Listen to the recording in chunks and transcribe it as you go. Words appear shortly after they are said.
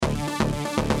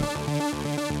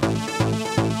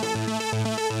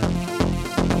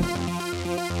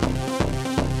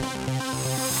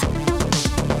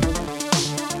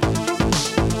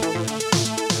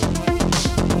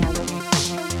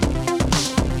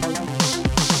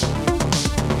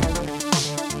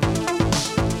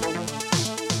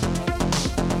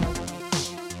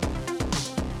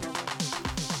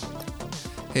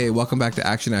Hey, welcome back to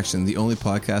Action Action, the only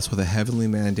podcast with a heavenly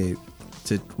mandate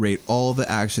to rate all the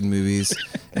action movies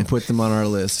and put them on our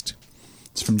list.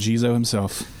 It's from Jizo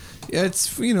himself. Yeah, it's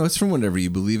from whatever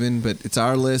you believe in, but it's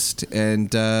our list.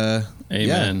 And Amen.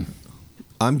 Yeah.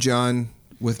 I'm John.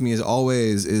 With me, as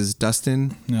always, is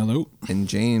Dustin. Hello. And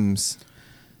James.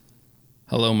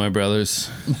 Hello, my brothers.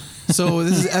 So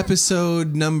this is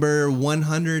episode number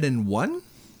 101.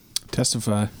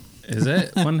 Testify. Is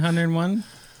it 101?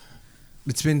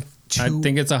 It's been I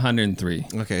think it's 103.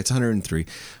 Okay, it's 103.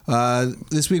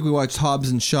 This week we watched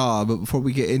Hobbs and Shaw, but before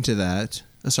we get into that,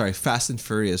 Fast and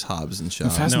Furious Hobbs and Shaw.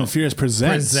 Fast and Furious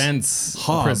presents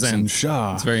Hobbs and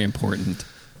Shaw. It's very important.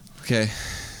 Okay.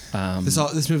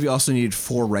 This movie also needed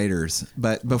 4 writers,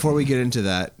 but before we get into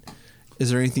that,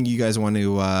 is there anything you guys want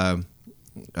to, I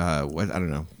don't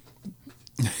know,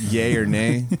 yay or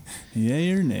nay?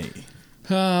 Yay or nay?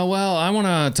 Well, I want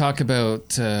to talk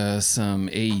about some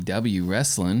AEW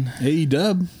wrestling.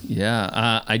 AEW?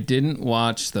 Yeah, I didn't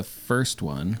watch the first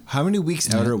one. How many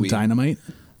weeks out are we? Dynamite?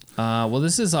 Well,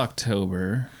 this is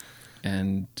October,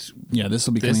 and yeah, this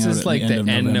will be coming this out is at like the end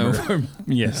of November.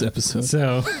 Yeah, this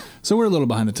episode. So we're a little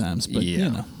behind the times, but yeah. you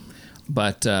know.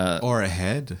 But or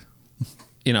ahead.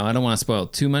 I don't want to spoil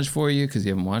too much for you because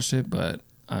you haven't watched it, but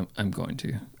I'm going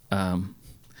to.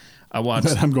 I watched.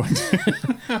 But I'm going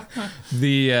to.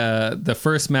 the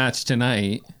first match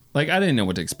tonight. Like, I didn't know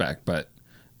what to expect, but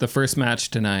the first match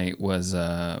tonight was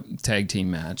a tag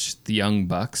team match. The Young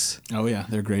Bucks. Oh yeah,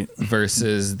 they're great.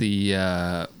 Versus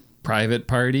the Private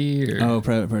Party.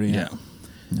 Private Party. Yeah.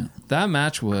 That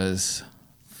match was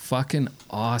fucking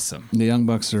awesome. The Young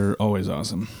Bucks are always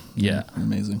awesome. Yeah, they're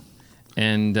amazing.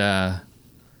 And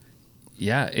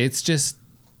it's just.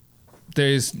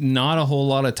 There's not a whole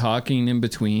lot of talking in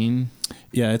between.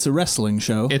 Yeah, it's a wrestling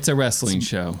show. It's a wrestling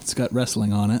show. It's got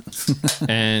wrestling on it.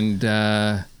 And,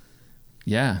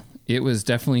 it was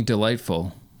definitely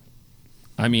delightful.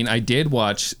 I mean, I did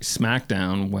watch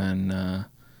SmackDown when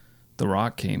The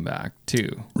Rock came back,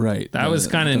 too. Right. That was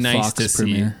kind of nice Fox to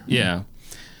premiere. see. Yeah.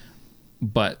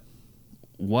 But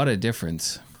what a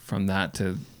difference from that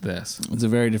to this. It's a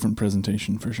very different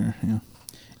presentation for sure, yeah.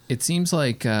 It seems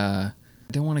like... I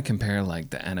don't want to compare like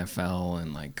the NFL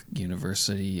and like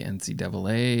university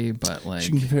NCAA, but like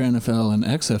you can compare NFL and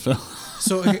XFL.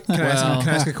 So can I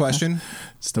ask a question?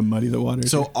 Just to muddy the water.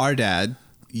 So our dad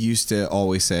used to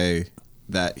always say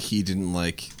that he didn't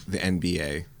like the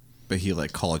NBA, but he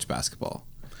liked college basketball.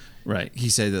 Right. He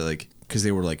said that like because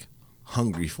they were like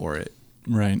hungry for it.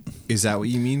 Right. Is that what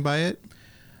you mean by it?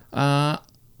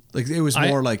 Like it was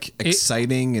more like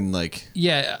exciting and like...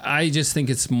 Yeah, I just think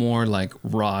it's more like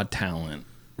raw talent,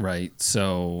 right?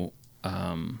 So,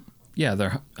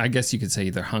 I guess you could say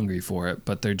they're hungry for it,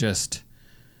 but they're doing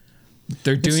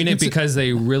it because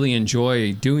they really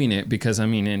enjoy doing it because, I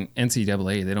mean, in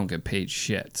NCAA, they don't get paid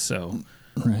shit, so...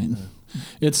 Right.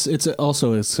 It's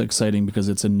exciting because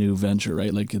it's a new venture,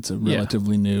 right? Like it's a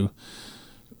relatively new...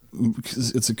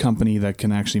 It's a company that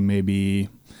can actually maybe...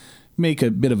 make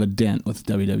a bit of a dent with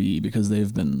WWE because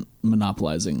they've been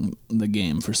monopolizing the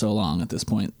game for so long at this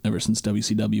point, ever since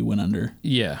WCW went under.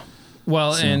 Yeah.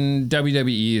 Well, and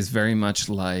WWE is very much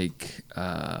like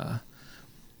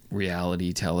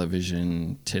reality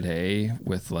television today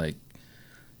with like,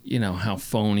 how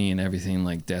phony and everything,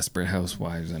 like Desperate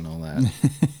Housewives and all that.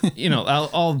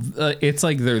 It's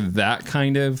like they're that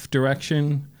kind of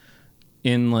direction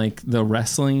in like the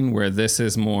wrestling where this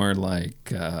is more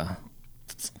like...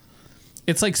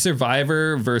 It's like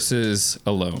Survivor versus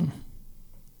Alone.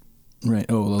 Right.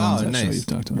 Oh, Alone's that nice. show you've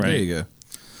talked about. Right. There you go.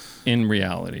 In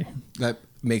reality. That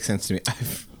makes sense to me.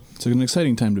 It's an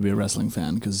exciting time to be a wrestling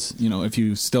fan because, if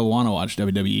you still want to watch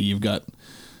WWE, you've got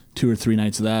 2 or 3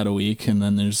 nights of that a week, and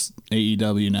then there's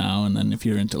AEW now, and then if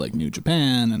you're into like New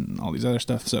Japan and all these other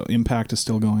stuff, so Impact is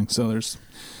still going. So there's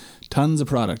tons of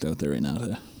product out there right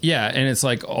now. Yeah, and it's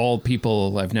like all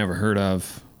people I've never heard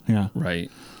of. Yeah. Right.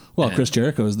 Well, Chris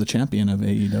Jericho is the champion of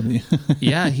AEW.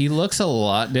 Yeah, he looks a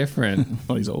lot different.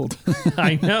 Well, he's old.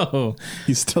 I know.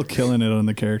 He's still killing it on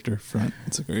the character front.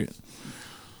 It's great.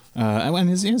 And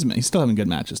he's still having good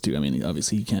matches, too. I mean,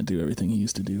 obviously, he can't do everything he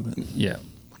used to do. But Yeah.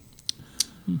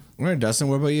 All right, Dustin,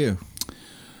 what about you?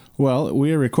 Well,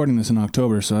 we are recording this in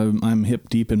October, so I'm hip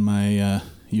deep in my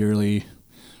yearly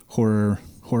horror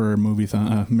movie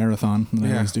marathon that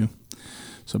I always do.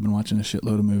 So I've been watching a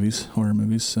shitload of movies, horror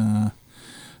movies.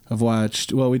 I've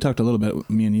watched, we talked a little bit,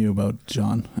 me and you, about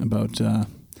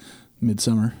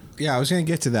Midsommar. Yeah, I was going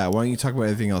to get to that. Why don't you talk about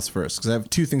anything else first? Because I have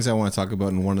 2 things I want to talk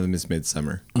about, and one of them is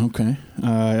Midsommar. Okay.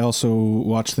 I also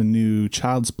watched the new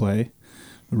Child's Play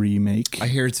remake. I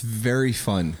hear it's very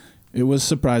fun. It was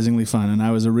surprisingly fun, and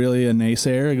I was really a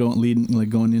naysayer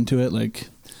going into it, like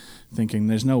thinking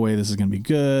there's no way this is going to be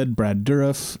good. Brad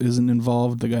Dourif isn't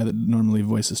involved, the guy that normally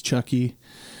voices Chucky,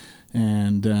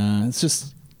 and it's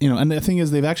just, you know. And the thing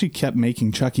is, they've actually kept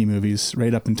making Chucky movies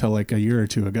right up until like a year or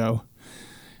two ago,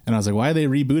 and I was like, why are they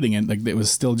rebooting it? Like it was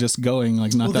still just going,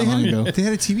 like not that long ago. They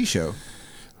had a TV show.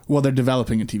 Well, they're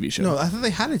developing a TV show. No, I thought they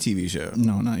had a TV show.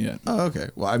 No, not yet. Oh, okay.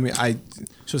 Well, I mean,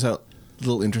 shows how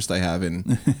little interest I have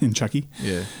in in Chucky.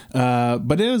 Yeah.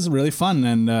 But it was really fun,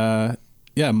 and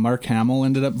yeah, Mark Hamill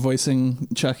ended up voicing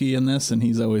Chucky in this, and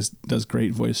he's always does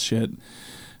great voice shit.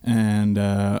 And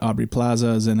Aubrey Plaza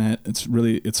is in it.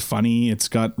 It's funny. It's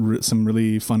got some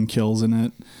really fun kills in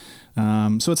it.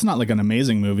 So it's not like an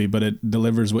amazing movie, but it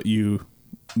delivers what you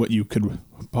could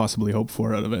possibly hope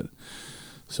for out of it.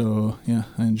 So yeah,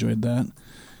 I enjoyed that.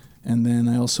 And then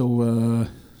I also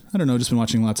I don't know, just been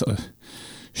watching lots of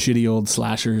shitty old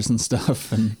slashers and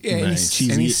stuff, and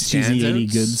cheesy 80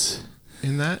 goods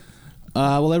in that.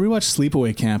 Well, I rewatched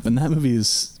Sleepaway Camp, and that movie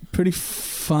is pretty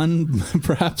fun,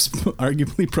 perhaps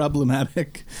arguably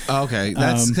problematic. Okay,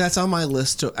 that's on my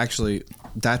list to actually.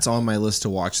 That's on my list to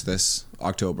watch this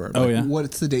October. Oh, yeah?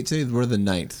 What's the date today? We're the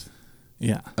 9th.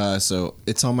 Yeah. So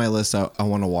it's on my list. I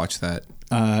want to watch that.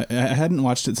 I hadn't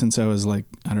watched it since I was like,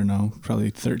 I don't know,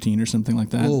 probably 13 or something like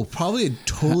that. Oh, probably a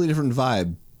totally different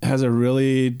vibe. Has a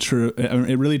really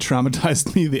it really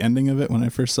traumatized me, the ending of it, when I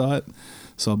first saw it.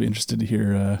 So I'll be interested to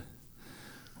hear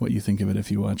what you think of it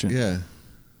if you watch it. Yeah.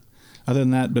 Other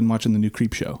than that, been watching the new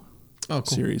Creepshow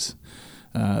series.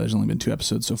 There's only been 2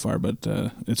 episodes so far, but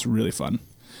it's really fun.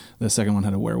 The second one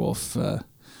had a werewolf, a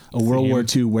World War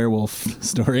II werewolf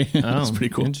story. It's pretty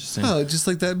cool. Interesting. Oh, just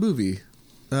like that movie.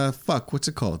 What's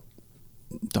it called?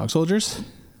 Dog Soldiers?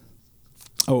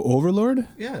 Oh, Overlord?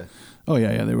 Yeah. Oh,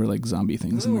 yeah. They were like zombie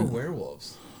things. They were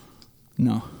werewolves.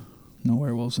 No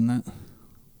werewolves in that.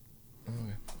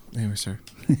 Okay. Anyway, sorry.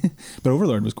 But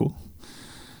Overlord was cool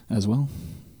as well.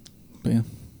 But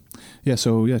yeah.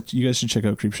 So yeah, you guys should check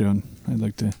out Creepshow, and I'd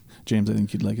like to, James, I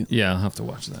think you'd like it. Yeah, I'll have to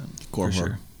watch that. Gore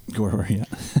horror. Gore horror, yeah.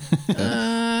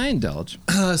 I indulge.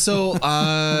 So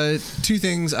 2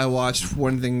 things I watched.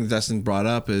 One thing Dustin brought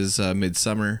up is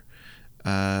Midsommar.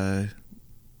 I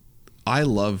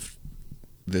loved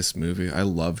this movie. I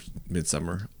loved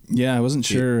Midsommar. Yeah, I wasn't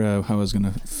sure how I was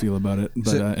going to feel about it,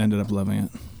 but I ended up loving it.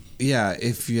 Yeah,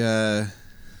 if you...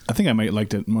 I think I might have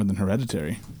liked it more than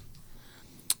Hereditary.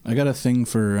 I got a thing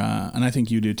for, and I think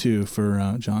you do too,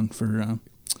 for John, for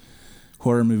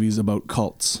horror movies about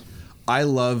cults. I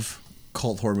love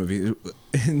cult horror movies.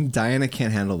 And Diana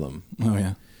can't handle them. Oh,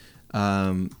 yeah.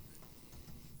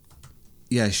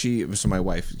 Yeah, so my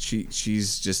wife,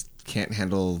 she's just can't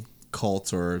handle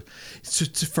cults, or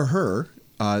for her,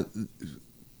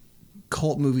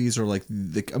 cult movies are like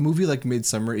a movie like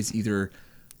Midsommar is either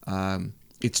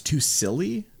it's too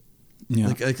silly,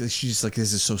 like she's just like,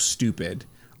 this is so stupid,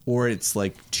 or it's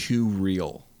like too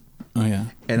real. Oh yeah.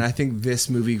 And I think this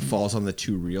movie falls on the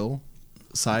too real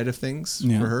side of things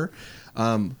for her,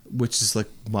 which is like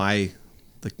my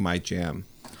jam.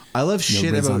 I love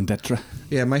shit about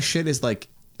yeah. My shit is like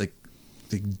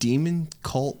the demon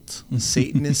cult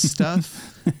Satanist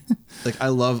stuff. Like I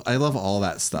love all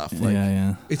that stuff. Like,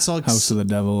 yeah. It's all House of the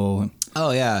Devil.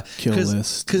 Oh yeah, Kill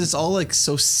List. Because it's all like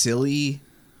so silly,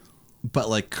 but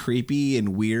like creepy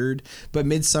and weird. But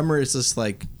Midsommar is just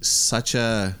like such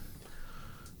a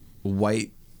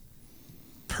white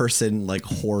person like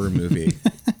horror movie.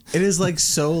 It is like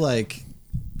so like,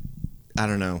 I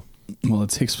don't know. Well, it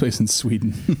takes place in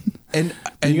Sweden. and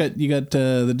you got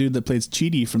the dude that plays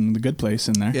Chidi from The Good Place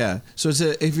in there. Yeah. So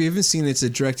if you haven't seen it, it's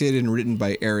directed and written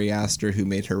by Ari Aster, who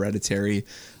made Hereditary.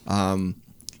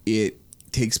 It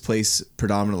takes place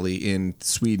predominantly in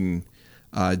Sweden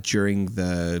during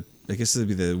I guess it would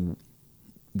be the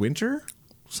winter,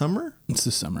 summer. It's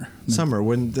the summer. Summer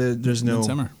when there's no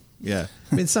Midsummer. Yeah,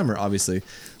 Midsummer, obviously,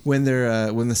 when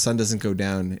when the sun doesn't go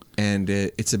down, and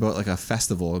it's about like a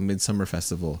festival, a Midsummer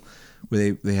festival,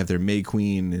 where they have their May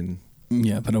Queen and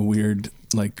but a weird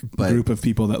group of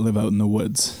people that live out in the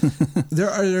woods.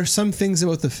 there are some things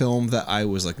about the film that I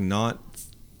was like not.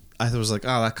 I was like,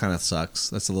 oh, that kind of sucks.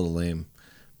 That's a little lame.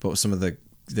 But some of the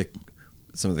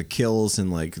kills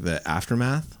and like the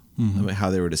aftermath, I mean, how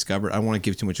they were discovered. I don't want to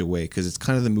give too much away because it's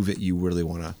kind of the movie that you really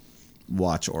want to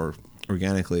watch or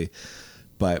organically.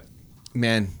 But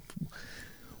man,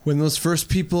 when those first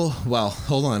people,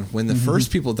 when the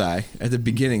first people die at the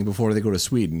beginning before they go to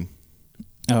Sweden,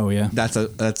 oh yeah, that's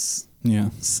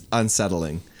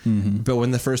unsettling. But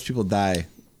when the first people die,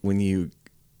 when you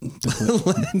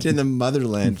land in the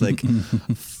motherland. Like,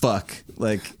 fuck.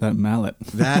 Like that mallet.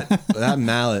 that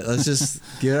mallet. Let's just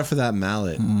give it up for that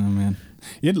mallet. Oh man,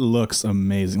 it looks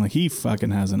amazing. Like he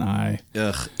fucking has an eye.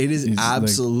 Ugh, it is He's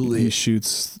absolutely like, he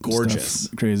shoots gorgeous,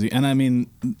 stuff crazy. And I mean,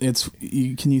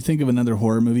 can you think of another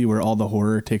horror movie where all the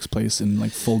horror takes place in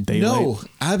like full daylight? No,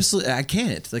 absolutely, I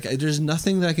can't. Like, there's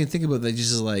nothing that I can think about that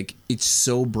just is like, it's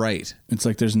so bright. It's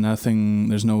like there's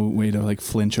no way to like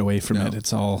flinch away from it.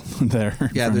 It's all there.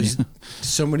 Yeah, there's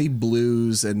so many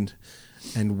blues and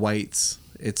whites.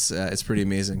 It's pretty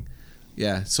amazing.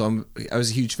 Yeah, so I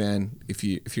was a huge fan. If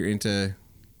you're into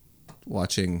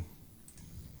watching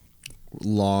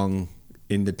long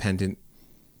independent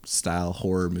style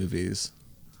horror movies,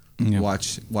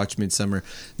 watch Midsommar.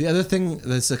 The other thing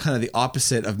that's kind of the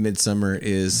opposite of Midsommar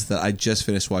is that I just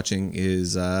finished watching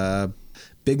is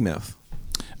Big Mouth.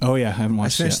 Oh yeah, I haven't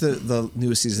watched. I finished the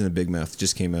newest season of Big Mouth.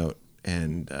 Just came out,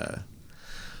 and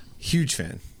huge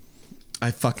fan.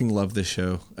 I fucking love this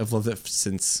show. I've loved it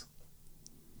since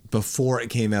before it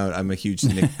came out. I'm a huge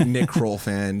Nick Kroll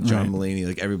fan, John Mulaney,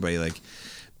 like everybody, like.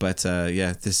 But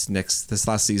yeah, this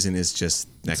last season is just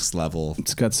next level.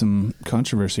 It's got some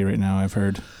controversy right now, I've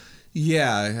heard.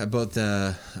 Yeah, about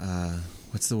the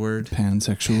what's the word?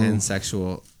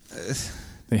 Pansexual.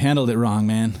 They handled it wrong,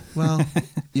 man. Well,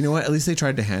 you know what? At least they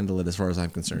tried to handle it, as far as I'm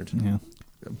concerned. Yeah.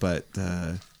 But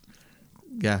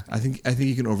yeah, I think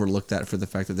you can overlook that for the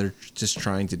fact that they're just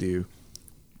trying to do.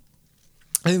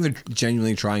 I think they're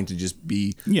genuinely trying to just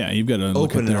be. Yeah, you've got to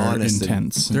look at their honest.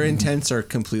 intents. Their intents are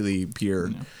completely pure.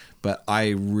 Yeah. But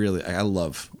I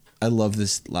love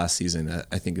this last season.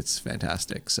 I think it's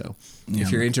fantastic. So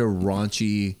if you're into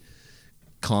raunchy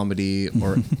comedy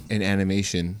or an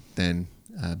animation, then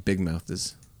Big Mouth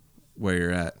is where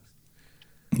you're at.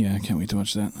 Yeah, I can't wait to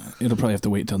watch that. It'll probably have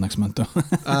to wait till next month, though.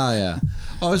 Yeah.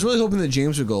 I was really hoping that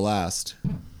James would go last.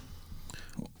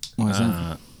 Why is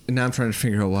that? Now I'm trying to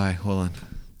figure out why. Hold on.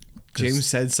 James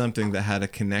said something that had a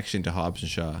connection to Hobbs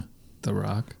and Shaw. The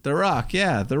Rock? The Rock,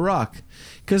 yeah, The Rock.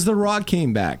 Because The Rock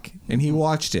came back, and he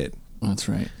watched it. That's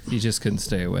right. He just couldn't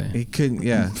stay away. He couldn't,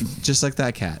 yeah. Just like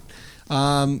that cat.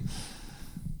 So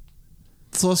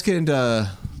let's get into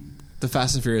the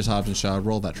Fast and Furious Hobbs and Shaw.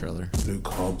 Roll that trailer. Luke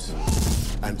Hobbs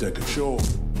and Deckard Shaw.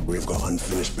 We've got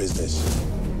unfinished business.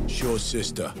 Shaw's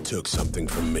sister took something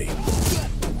from me.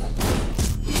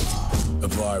 A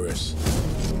virus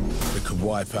that could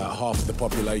wipe out half the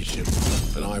population,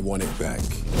 and I want it back.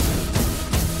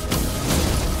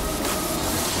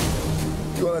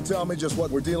 You want to tell me just what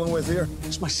we're dealing with here?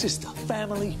 It's my sister.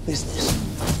 Family business.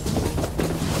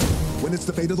 When it's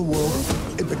the fate of the world,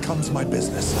 it becomes my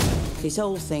business. This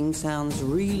whole thing sounds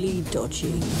really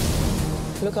dodgy.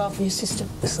 Look after your sister.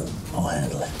 Listen, I'll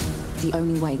handle it. The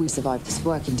only way we survive is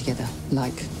working together,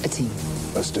 like a team.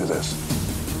 Let's do this.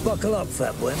 Buckle up,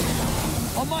 fat boy.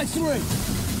 On my 3,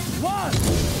 1.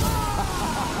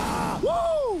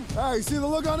 Woo! Hey, see the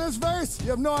look on his face? You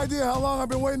have no idea how long I've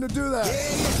been waiting to do that. Yeah,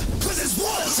 'cause it's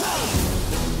war time!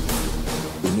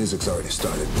 The music's already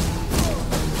started.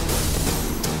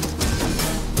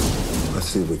 Let's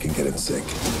see if we can get in sync.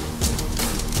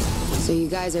 So you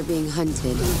guys are being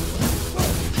hunted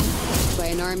by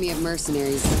an army of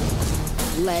mercenaries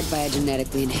led by a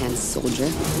genetically enhanced soldier.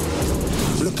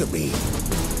 Look at me.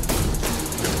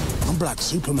 I'm Black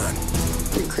Superman.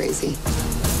 You're crazy.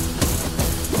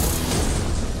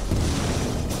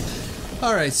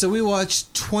 All right, so we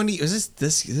watched 20. Is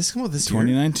this come out this year?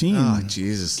 2019. Oh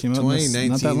Jesus! Came out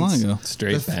 2019. not that long ago.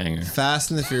 Straight banger.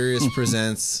 Fast and the Furious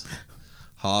presents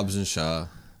Hobbs and Shaw.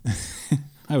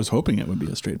 I was hoping it would be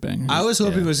a straight banger. I was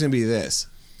hoping it was going to be this.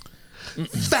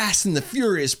 Fast and the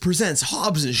Furious presents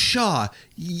Hobbs and Shaw.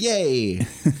 Yay!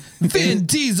 Vin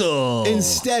Diesel.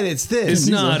 Instead, it's this. It's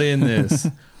not in this.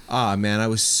 Ah, man, I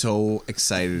was so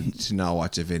excited to not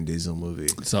watch a Vin Diesel movie.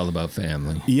 It's all about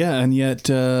family. Yeah, and yet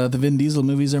the Vin Diesel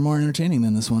movies are more entertaining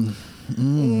than this one.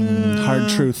 Hard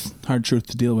truth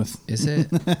to deal with. Is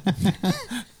it?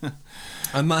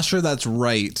 I'm not sure that's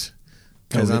right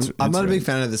because I'm not a big right.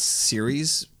 fan of this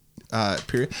series.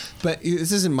 Period. But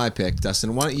this isn't my pick,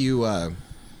 Dustin. Why don't you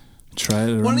try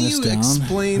to? Why don't you down?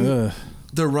 explain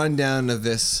the rundown of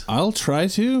this? I'll try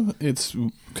to. It's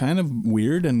kind of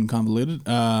weird and convoluted.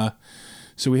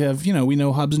 So we have, we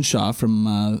know Hobbs and Shaw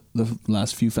from the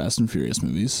last few Fast and Furious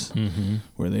movies,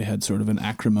 where they had sort of an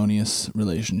acrimonious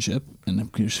relationship,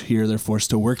 and here they're forced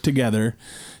to work together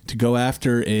to go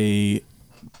after a,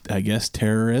 I guess,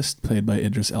 terrorist played by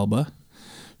Idris Elba,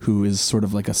 who is sort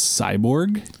of like a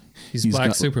cyborg. He's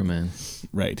Black Superman.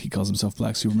 Right, he calls himself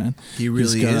Black Superman. He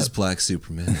really is Black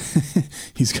Superman.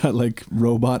 He's got like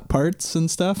robot parts and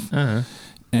stuff. Uh-huh.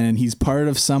 and he's part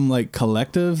of some like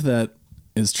collective that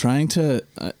is trying to.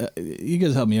 You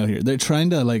guys help me out here. They're trying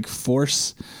to like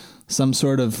force some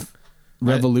sort of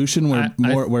revolution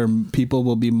where people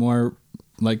will be more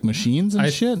like machines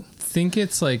and shit. I think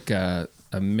it's like a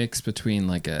mix between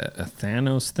like a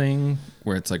Thanos thing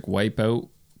where it's like wipe out.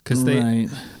 Because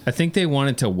I think they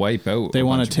wanted to wipe out. They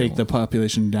want to take the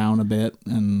population down a bit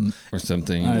or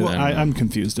something. I'm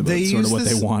confused about sort of what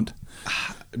they want.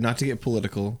 Not to get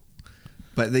political,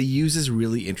 but they use this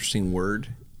really interesting word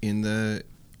in the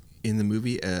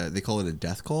movie. They call it a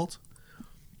death cult,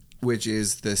 which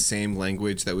is the same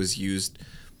language that was used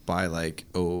by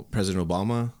President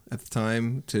Obama at the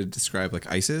time to describe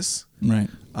like ISIS, right?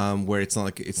 Where it's not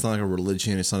like a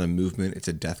religion, it's not a movement, it's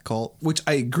a death cult, which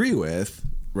I agree with.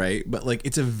 Right, but like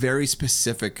it's a very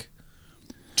specific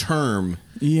term.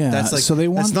 Yeah, that's like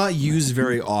that's not used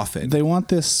very often. They want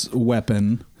this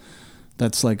weapon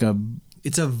that's like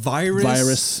it's a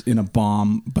virus in a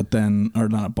bomb, but then or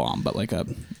not a bomb, but like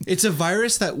it's a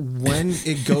virus that when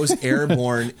it goes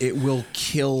airborne, it will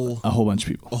kill a whole bunch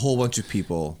of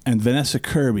people. And Vanessa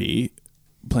Kirby,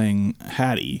 playing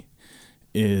Hattie,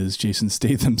 is Jason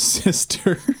Statham's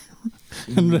sister.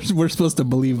 And we're supposed to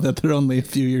believe that they're only a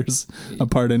few years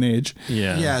apart in age.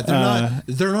 Yeah.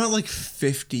 They're not like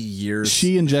 50 years.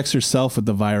 She injects herself with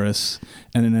the virus,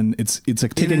 and then it's a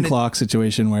ticking clock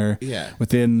situation where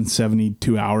within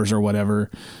 72 hours or whatever,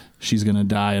 she's gonna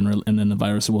die, and then the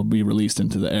virus will be released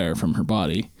into the air from her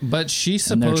body. But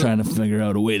and they're trying to figure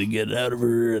out a way to get it out of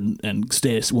her and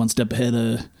stay one step ahead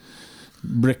of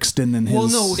Brixton and his. Well,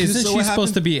 no, isn't she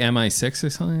supposed to be MI6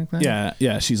 or something like that?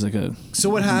 Yeah, she's like a.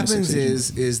 So what happens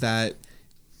is that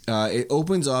it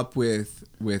opens up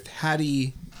with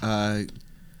Hattie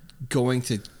going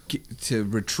to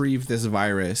retrieve this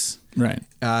virus. Right.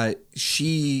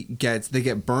 They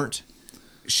get burnt.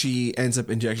 She ends up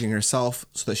injecting herself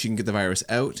so that she can get the virus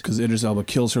out. Because Idris Elba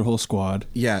kills her whole squad.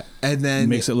 Yeah, and then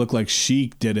makes it look like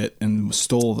she did it and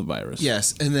stole the virus.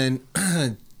 Yes, and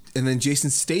then. And then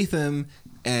Jason Statham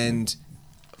and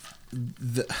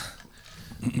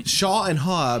Shaw and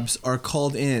Hobbs are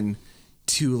called in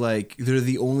to they're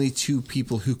the only two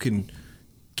people who can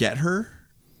get her,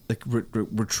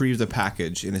 retrieve the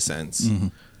package in a sense. Mm-hmm.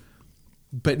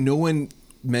 But no one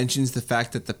mentions the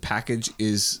fact that the package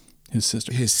is his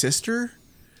sister.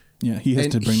 Yeah, he has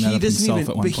to bring that up himself at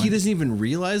one point. But he doesn't even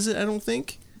realize it, I don't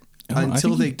think,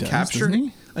 until they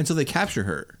capture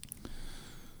her.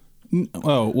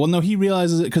 Oh, well, no, he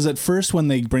realizes it because at first when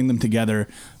they bring them together,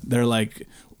 they're like,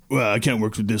 well, I can't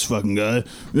work with this fucking guy.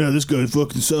 Yeah, this guy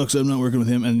fucking sucks. I'm not working with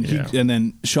him. And and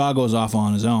then Shaw goes off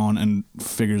on his own and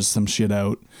figures some shit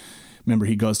out. Remember,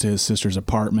 he goes to his sister's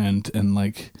apartment and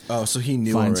so he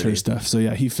knew finds already. her stuff. So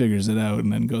yeah, he figures it out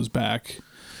and then goes back.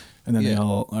 And then they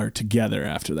all are together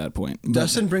after that point.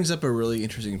 Dustin brings up a really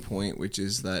interesting point, which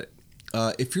is that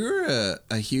if you're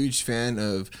a huge fan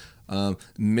of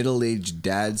middle-aged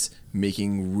dads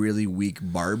making really weak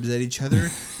barbs at each other,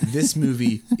 this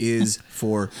movie is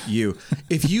for you.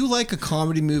 If you like a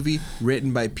comedy movie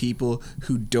written by people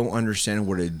who don't understand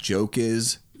what a joke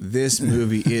is, this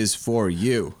movie is for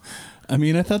you. I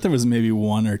mean, I thought there was maybe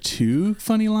one or two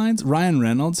funny lines. Ryan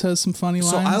Reynolds has some funny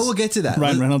lines. So I will get to that.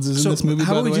 Ryan Reynolds is in this movie,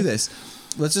 how by about the we way? do this?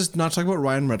 Let's just not talk about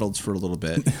Ryan Reynolds for a little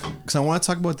bit, because I want to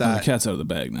talk about that. The cat's out of the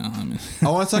bag now. I mean, I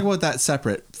want to talk about that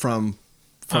separate from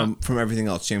everything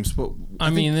else, James. But I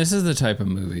mean, this is the type of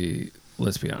movie,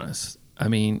 let's be honest. I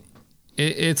mean,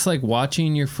 it's like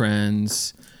watching your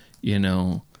friends,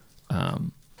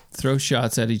 throw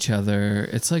shots at each other.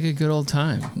 It's like a good old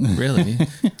time, really.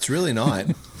 It's really not.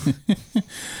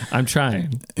 I'm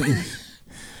trying.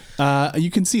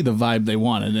 You can see the vibe they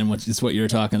wanted and it's what you're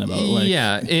talking about.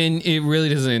 Yeah, and it really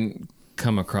doesn't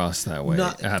come across that way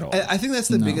at all. I think that's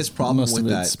the biggest problem most with of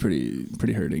that. It's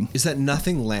pretty hurting. Is that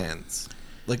nothing lands.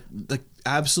 Like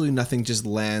absolutely nothing just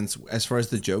lands as far as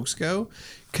the jokes go.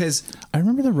 Because I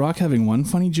remember The Rock having one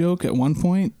funny joke at one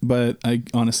point, but I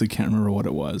honestly can't remember what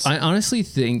it was. I honestly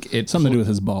think it's something to do with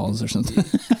his balls or something.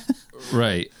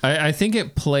 Right. I think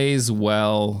it plays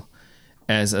well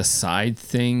as a side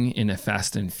thing in a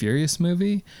Fast and Furious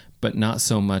movie, but not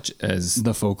so much as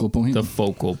the focal point of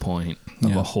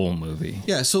a whole movie.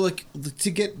 Yeah, so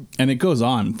to get... And it goes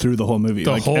on through the whole movie.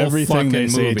 The whole everything they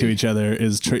say movie to each other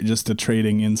is just a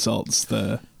trading insults.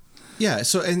 Yeah,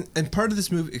 so and part of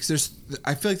this movie, because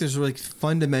I feel like there's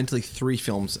fundamentally three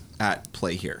films at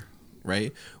play here,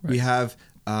 right? We have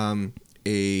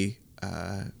a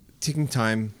ticking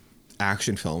time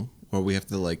action film where we have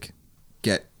to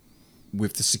we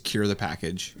have to secure the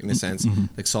package in a sense,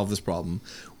 solve this problem.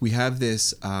 We have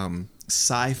this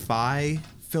sci-fi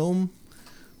film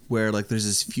where like there's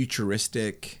this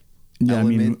futuristic Yeah,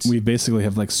 element. I mean, we basically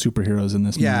have like superheroes in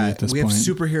this movie at this point. We have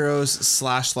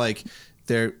superheroes / like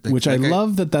they're like, which like I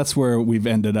love that's where we've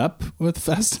ended up with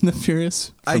Fast and the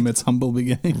Furious from its humble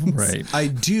beginnings. Right. I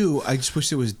do. I just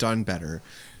wish it was done better.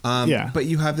 But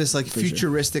you have this like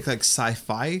futuristic, like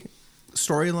sci-fi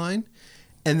storyline,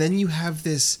 and then you have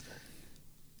this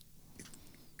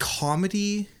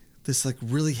comedy, this like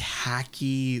really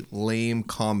hacky, lame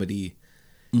comedy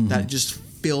that just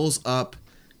fills up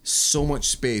so much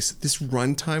space. This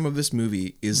runtime of this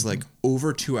movie is like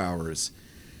over 2 hours,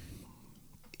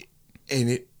 and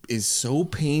it is so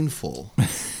painful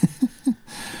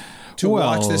to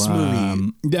watch this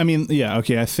movie. I mean, yeah,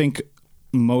 okay. I think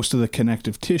most of the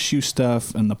connective tissue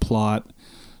stuff and the plot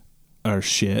are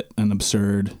shit and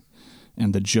absurd,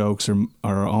 and the jokes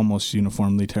are almost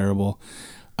uniformly terrible.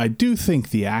 I do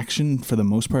think the action, for the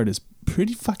most part, is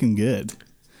pretty fucking good.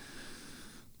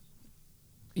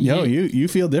 Yo, you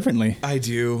feel differently. I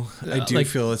do. I do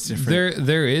feel it's different.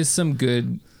 There is some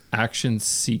good action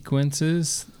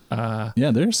sequences.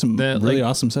 Yeah, there's some really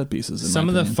awesome set pieces. Some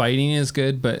of the fighting is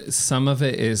good, but some of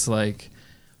it is like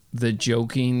the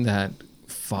joking that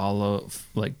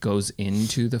goes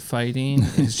into the fighting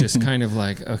is just kind of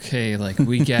like, okay, like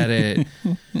we get it,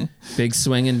 big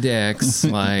swinging dicks,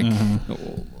 like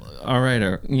all right,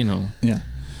 or yeah.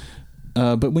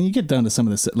 But when you get down to some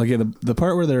of this, like the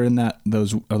part where they're in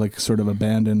those are like sort of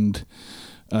abandoned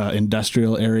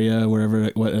industrial area,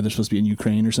 wherever they're supposed to be in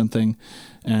Ukraine or something,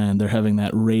 and they're having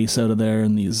that race out of there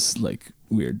and these like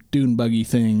weird dune buggy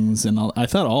things and all. I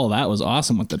thought all that was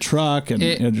awesome with the truck and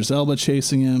Idris Elba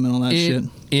chasing him and all that shit.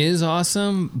 It is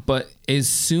awesome, but as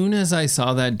soon as I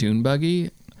saw that dune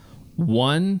buggy,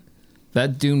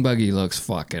 that dune buggy looks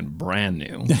fucking brand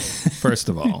new. First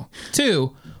of all,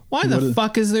 2. Why the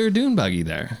fuck is there a dune buggy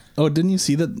there? Oh, didn't you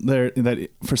see that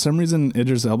for some reason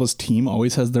Idris Elba's team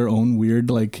always has their own weird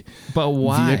but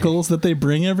why? Vehicles that they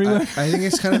bring everywhere? I think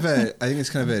it's kind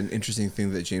of an interesting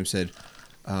thing that James said.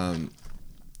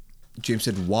 James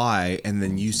said why, and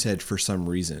then you said for some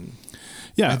reason.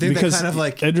 Yeah, I think because kind of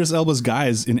like Idris Elba's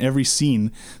guys in every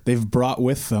scene, they've brought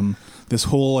with them this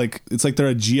whole it's like they're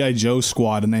a G.I. Joe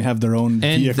squad and they have their own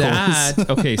vehicles.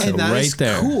 Okay, so and that right is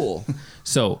there, cool.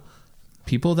 So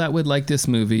people that would like this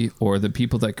movie, or the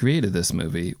people that created this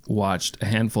movie, watched a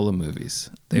handful of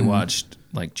movies. They watched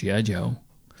like G.I. Joe.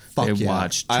 They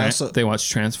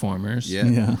watched Transformers.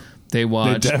 Yeah. They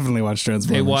definitely watched Transformers.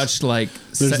 They watched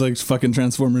there's like fucking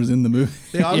Transformers in the movie.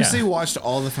 They obviously watched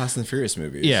all the Fast and the Furious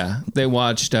movies. Yeah, they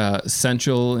watched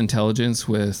Central Intelligence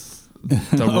with the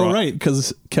oh right,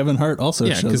 because Kevin Hart also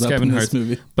shows up in this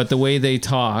movie. But the way they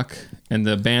talk and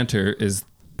the banter is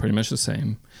pretty much the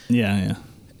same. Yeah.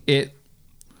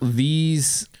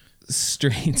 These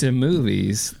strains of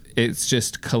movies, it's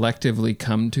just collectively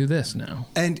come to this now.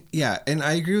 And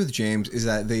I agree with James is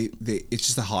that they it's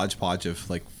just a hodgepodge of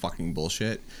like fucking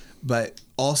bullshit. But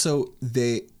also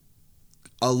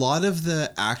a lot of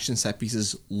the action set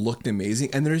pieces looked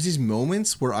amazing, and there's these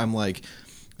moments where I'm like,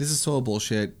 this is total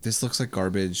bullshit. This looks like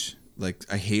garbage. Like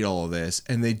I hate all of this.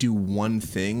 And they do one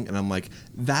thing and I'm like,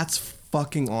 that's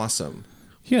fucking awesome.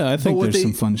 Yeah, I think there's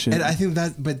some fun shit. And I think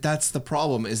but that's the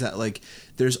problem is that like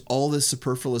there's all this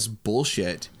superfluous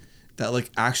bullshit that like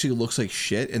actually looks like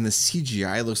shit, and the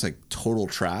CGI looks like total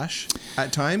trash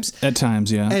at times. At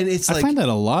times, yeah. And it's I find that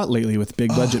a lot lately with big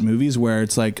budget movies where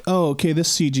it's like, oh, okay,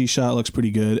 this CG shot looks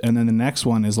pretty good, and then the next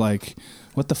one is like,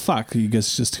 what the fuck? You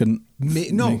guys just couldn't.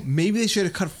 Maybe they should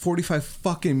have cut 45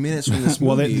 fucking minutes from this movie.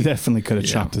 Well, they definitely could have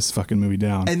chopped this fucking movie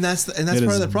down. And that's part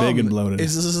of the problem. Big and bloated.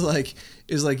 Is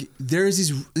like there's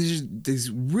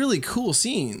these really cool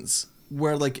scenes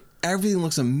where like everything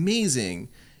looks amazing,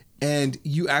 and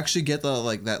you actually get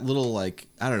that little like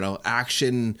I don't know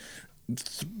action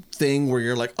thing where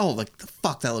you're like, oh, like the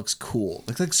fuck that looks cool,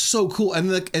 like so cool, and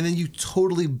then you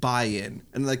totally buy in,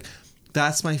 and like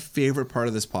that's my favorite part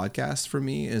of this podcast for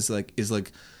me is like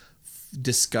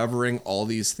discovering all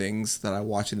these things that I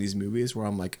watch in these movies where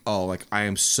I'm like, oh, like I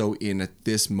am so in at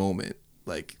this moment,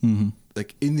 like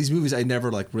like in these movies I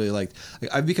never like really liked.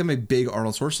 Like I've become a big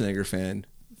Arnold Schwarzenegger fan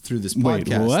through this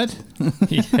podcast.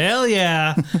 Wait, what? Hell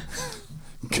yeah!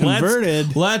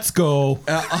 Converted. Let's go.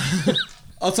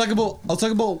 I'll talk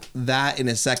about that in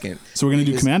a second. So we're gonna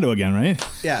do Commando again, right?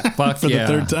 Yeah, fuck for the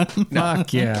third time.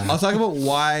 Fuck yeah! I'll talk about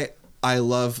why I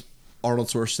love Arnold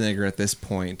Schwarzenegger at this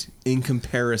point in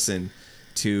comparison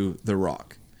to The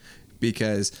Rock,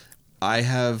 because I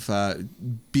have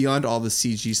beyond all the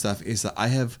CG stuff is that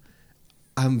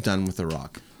I'm done with The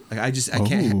Rock. Like I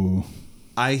can't.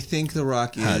 I think The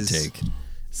Rock is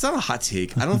It's not a hot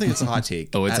take. I don't think it's a hot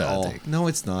take. Oh, it's at a hot all. take. No,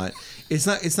 it's not. It's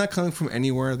not coming from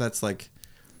anywhere that's like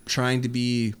trying to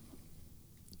be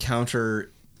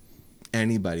counter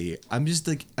anybody. I'm just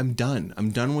like, I'm done.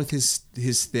 I'm done with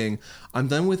his thing. I'm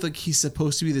done with like, he's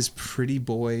supposed to be this pretty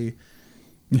boy,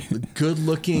 good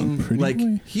looking, like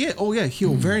boy? He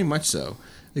very much so.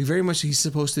 Like very much, he's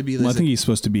supposed to be. Well, I think he's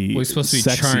supposed to be. He's supposed to be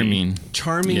sexy.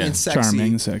 charming Yeah. and sexy.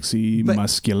 Charming, sexy,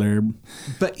 muscular.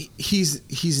 But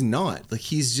he's not. Like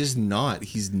he's just not.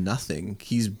 He's nothing.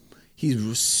 He's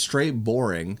straight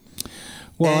boring.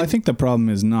 Well, And- I think the problem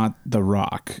is not The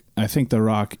Rock. I think The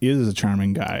Rock is a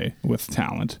charming guy with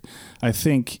talent. I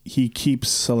think he keeps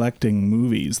selecting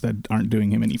movies that aren't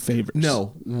doing him any favors.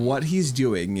 No, what he's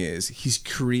doing is he's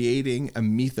creating a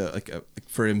mythos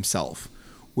for himself,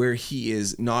 where he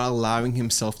is not allowing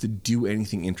himself to do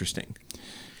anything interesting.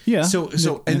 Yeah. So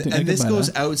I think- I get this by goes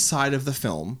that. outside of the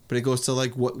film, but it goes to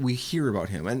like what we hear about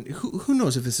him, and who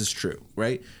knows if this is true,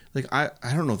 right? Like I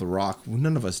don't know The Rock.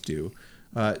 None of us do.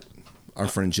 Our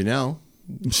friend Janelle,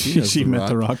 She met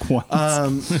The Rock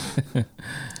once.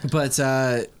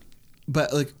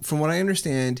 But like from what I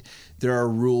understand, there are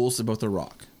rules about The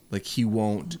Rock. Like he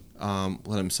won't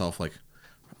let himself like,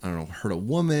 I don't know, hurt a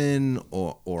woman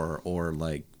or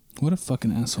like What a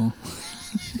fucking asshole.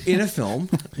 in a film,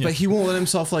 but he won't let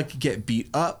himself like get beat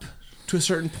up to a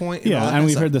certain point. Yeah, all that and kind of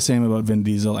we've stuff. heard the same about Vin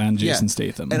Diesel and Jason Yeah.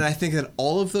 Statham. And I think that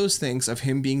all of those things of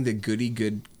him being the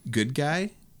good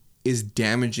guy is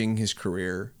damaging his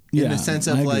career in Yeah, the sense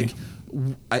I of agree. like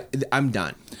I'm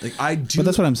done. Like I do. But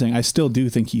that's what I'm saying. I still do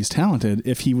think he's talented.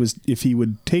 If he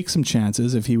would take some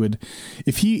chances, if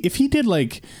he did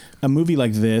like a movie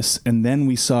like this, and then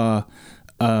we saw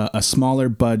a smaller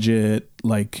budget,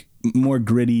 like more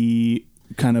gritty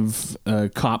kind of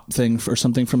cop thing or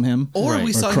something from him, Or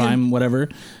we saw crime, him- whatever,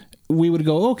 we would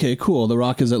go, okay, cool. The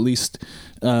Rock is at least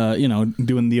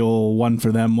doing the old one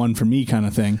for them, one for me kind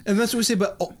of thing. And that's what we say.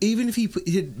 But even if he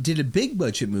did a big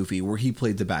budget movie where he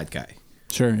played the bad guy,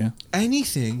 Sure, yeah.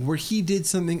 anything where he did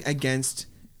something against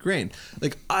grain,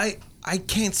 like I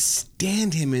can't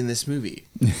stand him in this movie.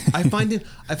 I find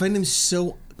him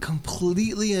so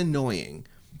completely annoying.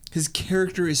 His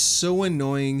character is so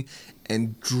annoying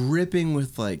and dripping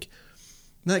with like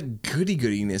not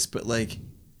goody-goodiness, but like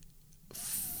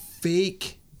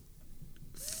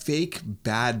fake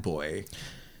bad boy.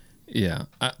 Yeah,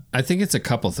 I think it's a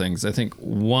couple things. I think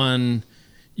one,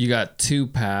 you got two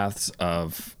paths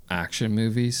of action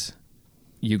movies.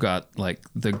 You got like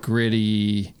the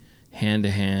gritty,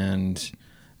 hand-to-hand,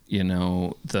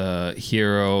 the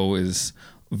hero is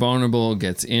vulnerable,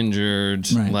 gets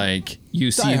injured. Right. Like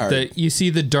you Hard. see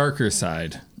the darker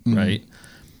side, right?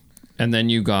 And then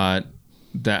you got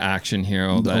the action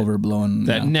hero The that overblown.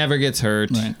 that yeah. never gets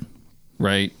hurt, Right.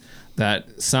 right?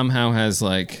 That somehow has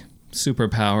like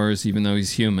superpowers, even though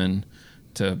he's human,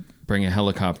 to bring a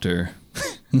helicopter.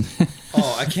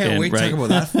 Oh, I can't And, wait to right. talk about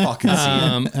that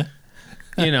fucking scene.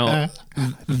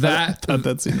 That thought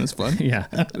that scene was fun. yeah,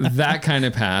 that kind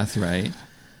of path, right?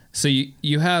 So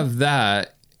you have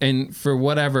that, and for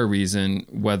whatever reason,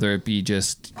 whether it be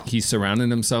just he's surrounded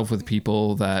himself with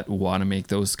people that want to make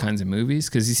those kinds of movies,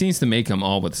 because he seems to make them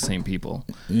all with the same people,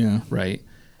 Yeah. right?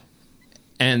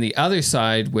 And the other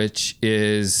side, which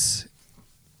is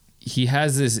he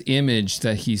has this image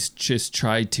that he's just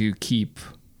tried to keep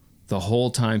the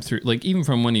whole time through, like even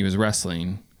from when he was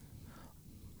wrestling,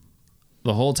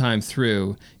 the whole time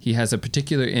through, he has a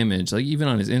particular image, like even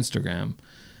on his Instagram.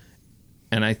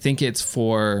 And I think it's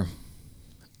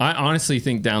I honestly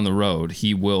think down the road,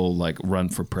 he will like run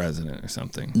for president or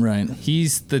something. Right.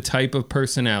 He's the type of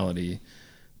personality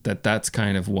that's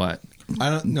kind of what. I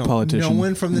don't know. Politician No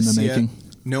one from the, in the making.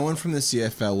 No one from the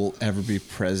CFL will ever be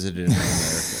president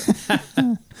of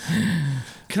America.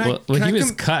 Can He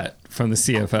was cut from the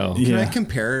CFL. Can I Yeah.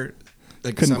 compare?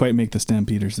 Like Couldn't quite make the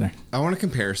Stampeders there. I want to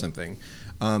compare something.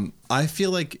 I feel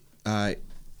like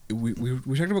we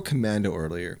talked about Commando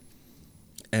earlier,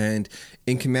 and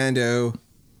in Commando,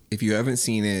 if you haven't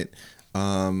seen it,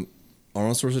 Arnold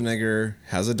Schwarzenegger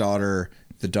has a daughter.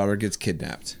 The daughter gets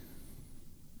kidnapped,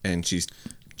 and she's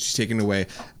taken away.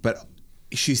 But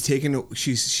she's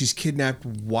kidnapped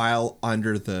while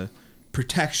under the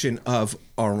protection of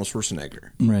Arnold Schwarzenegger.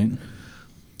 Right.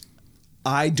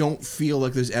 I don't feel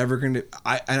like there's ever going to...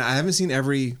 I haven't seen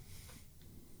every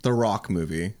The Rock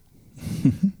movie,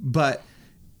 but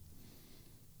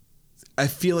I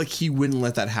feel like he wouldn't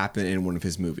let that happen in one of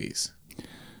his movies.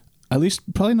 At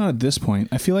least probably not at this point.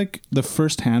 I feel like the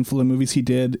first handful of movies he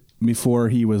did before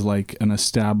he was like an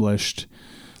established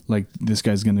like this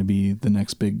guy's going to be the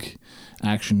next big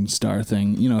action star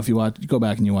thing. You know, if you go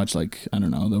back and you watch like, I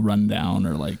don't know, The Rundown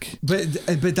or like but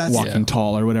that's Walking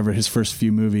Tall or whatever, his first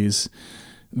few movies.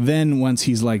 Then once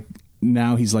he's like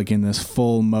in this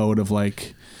full mode of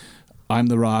like, I'm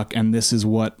The Rock and this is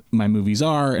what my movies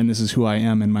are and this is who I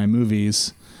am in my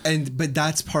movies. But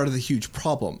that's part of the huge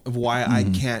problem of why I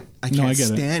can't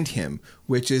stand him,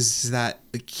 which is that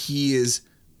like, he is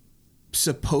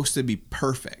supposed to be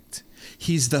perfect.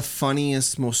 He's the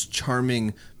funniest, most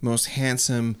charming, most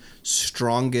handsome,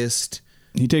 strongest.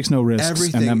 He takes no risks,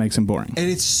 everything. And that makes him boring. And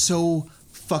it's so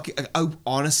fucking.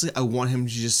 Honestly, I want him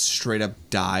to just straight up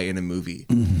die in a movie.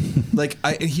 Like,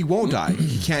 and he won't die.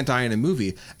 He can't die in a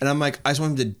movie. And I'm like, I just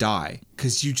want him to die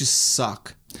because you just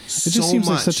suck. It just seems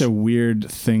like such a weird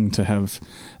thing to have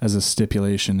as a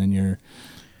stipulation in your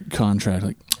contract.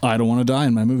 Like, I don't want to die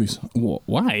in my movies. Well,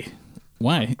 why?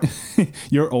 Why?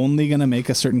 You're only going to make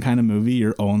a certain kind of movie.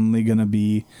 You're only going to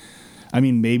be, I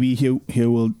mean, maybe he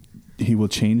will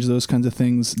change those kinds of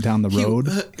things down the road.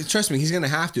 Trust me, he's going to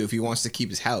have to if he wants to keep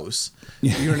his house.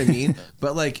 You know what I mean?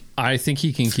 But like, I think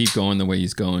he can keep going the way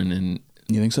he's going, and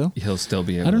you think so? He'll still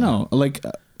be able. I don't know. Like,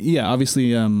 yeah,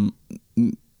 obviously,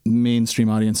 mainstream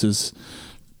audiences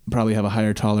probably have a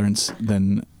higher tolerance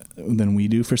than we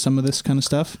do for some of this kind of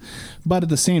stuff. But at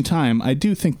the same time, I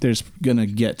do think there's going to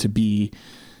get to be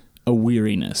a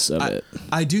weariness of it.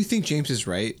 I do think James is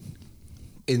right.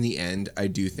 In the end, I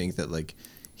do think that like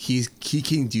he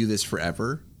can do this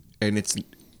forever and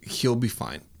he'll be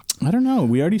fine. I don't know.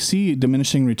 We already see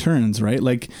diminishing returns, right?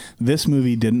 Like this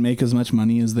movie didn't make as much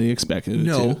money as they expected it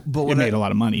to. But it made a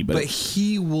lot of money, but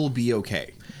he will be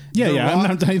okay. Yeah. I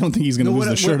don't think he's going to lose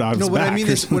the shirt off his back.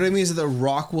 What I mean is that The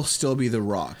Rock will still be The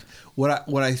Rock.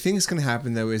 What I think is going to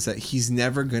happen though is that he's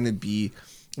never going to be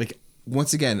like.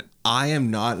 Once again, I am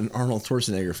not an Arnold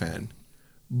Schwarzenegger fan,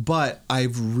 but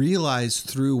I've realized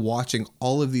through watching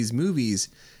all of these movies,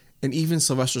 and even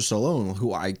Sylvester Stallone,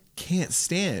 who I can't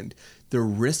stand, the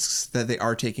risks that they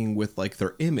are taking with like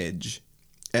their image,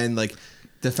 and like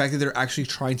the fact that they're actually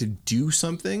trying to do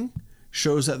something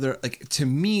shows that they're like, to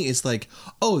me, it's like,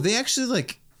 oh, they actually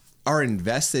like are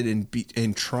invested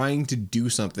in trying to do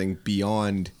something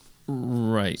beyond.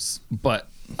 Right. But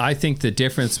I think the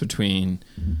difference between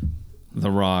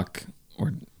The Rock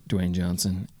or Dwayne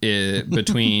Johnson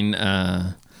between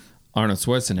Arnold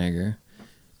Schwarzenegger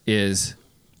is,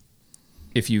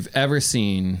 if you've ever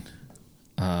seen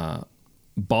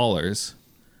Ballers.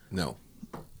 No.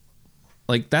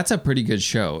 Like, that's a pretty good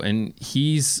show, and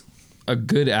he's a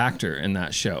good actor in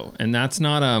that show, and that's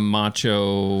not a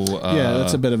macho.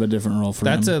 That's a bit of a different role for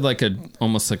him. That's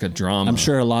almost like a drama. I'm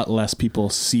sure a lot less people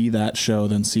see that show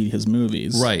than see his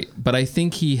movies. Right, but I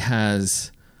think he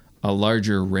has a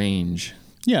larger range.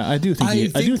 Yeah, I do think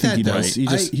he does. He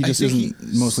just isn't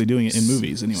mostly doing it in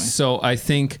movies anyway. So I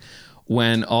think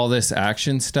when all this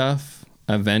action stuff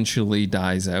eventually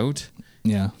dies out,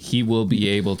 he will be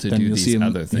able to do these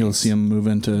other things. You'll see him move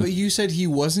into. But you said he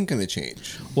wasn't going to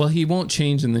change. Well, he won't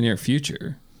change in the near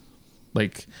future.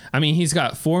 Like, I mean, he's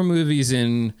got 4 movies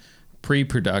in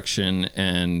pre-production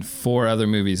and 4 other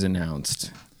movies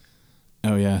announced.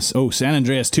 Oh yes. Oh, San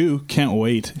Andreas 2. Can't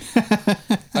wait.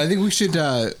 I think we should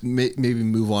maybe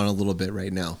move on a little bit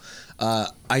right now.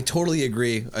 I totally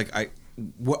agree. Like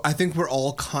I think we're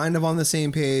all kind of on the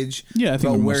same page. Yeah, I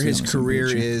think about where his career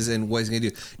is and what he's going to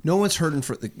do. No one's hurting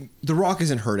for The Rock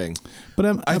isn't hurting.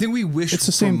 But I think we wish it's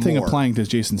the same thing applying to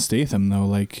Jason Statham though.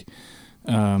 Like,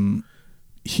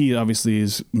 he obviously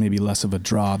is maybe less of a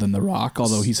draw than The Rock,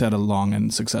 although he's had a long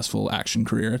and successful action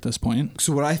career at this point.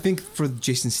 So what I think for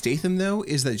Jason Statham though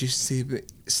is that Jason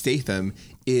Statham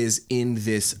is in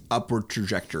this upward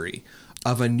trajectory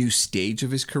of a new stage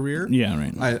of his career. Yeah,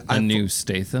 right. A new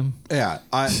Statham. Yeah,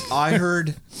 I saw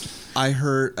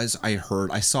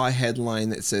a headline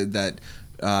that said that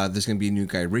there's going to be a new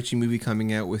Guy Ritchie movie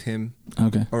coming out with him.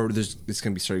 Okay. Or it's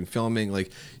going to be starting filming. Like,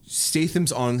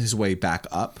 Statham's on his way back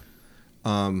up.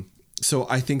 So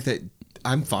I think that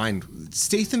I'm fine.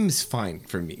 Statham is fine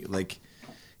for me. Like,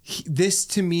 this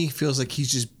to me feels like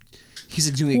he's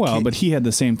like doing. But he had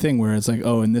the same thing where it's like,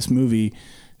 oh, in this movie,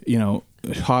 you know,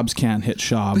 Hobbs can't hit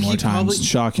Shaw more times.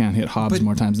 Shaw can't hit Hobbs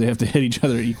more times. They have to hit each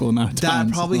other equal amount of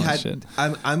times. That probably had. I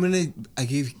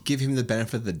give him the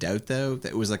benefit of the doubt though. That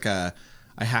it was like I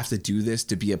have to do this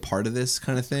to be a part of this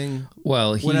kind of thing.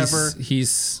 Well, I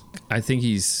think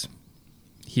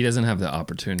he doesn't have the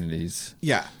opportunities.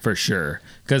 Yeah, for sure.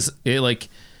 Because it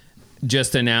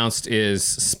just announced is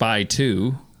Spy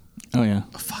 2. Oh yeah.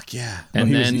 Oh, fuck yeah. And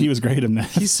he was great in that.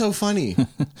 He's so funny.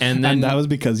 And then And that was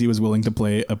because he was willing to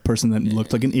play a person that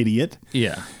looked like an idiot.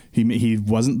 yeah. He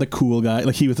wasn't the cool guy.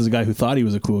 Like, he was a guy who thought he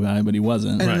was a cool guy, but he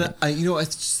wasn't. And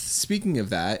speaking of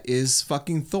that is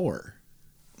fucking Thor.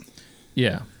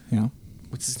 Yeah. Yeah.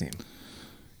 What's his name?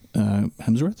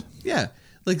 Hemsworth? Yeah.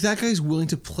 Like, that guy's willing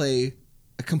to play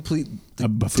a complete A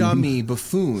buffoon. dummy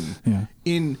buffoon. Yeah.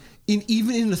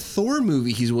 Even in a Thor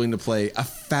movie, he's willing to play a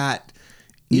fat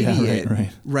Yeah, idiot.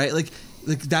 right. Like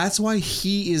that's why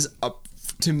he is up.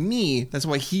 To me, that's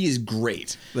why he is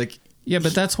great. Like, Yeah,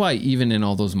 but that's why even in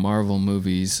all those Marvel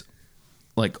movies,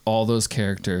 like, all those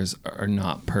characters are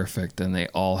not perfect and they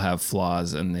all have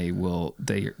flaws, and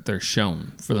they're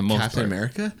shown for the most Captain part.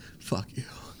 America. Fuck you.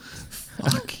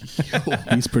 Fuck you.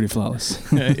 He's pretty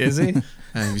flawless. Is he?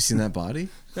 Have you seen that body?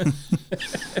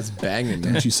 It's banging,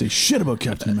 man. Don't you say shit about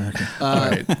Captain America. All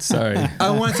right, sorry. I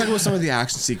want to talk about some of the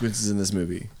action sequences in this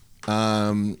movie.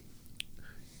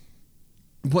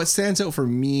 What stands out for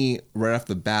me right off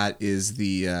the bat is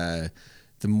the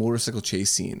motorcycle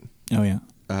chase scene. Oh yeah.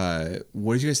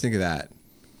 What did you guys think of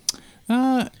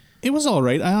that? It was all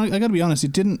right. I got to be honest.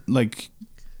 It didn't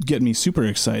get me super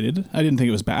excited. I didn't think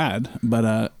it was bad,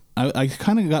 but I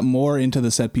kind of got more into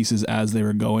the set pieces as they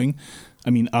were going. I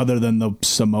mean, other than the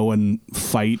Samoan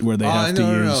fight where they have to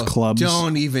use clubs.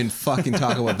 Don't even fucking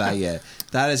talk about that yet.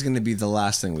 That is going to be the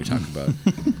last thing we talk about.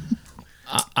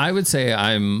 I would say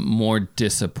I'm more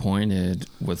disappointed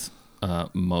with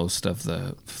most of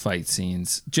the fight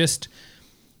scenes. Just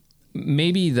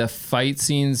maybe the fight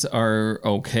scenes are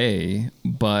okay,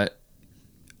 but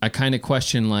I kind of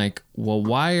question, like, well,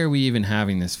 why are we even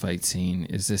having this fight scene?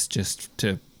 Is this just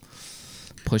to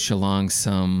push along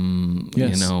some,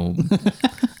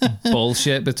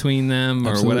 bullshit between them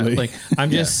or Absolutely. whatever? Like,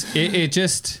 I'm just,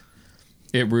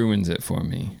 it ruins it for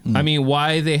me. I mean,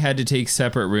 why they had to take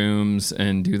separate rooms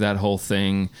and do that whole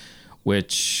thing,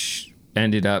 which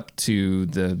ended up to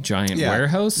the giant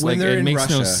warehouse. When Like, they're it in makes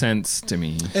no Russia. sense to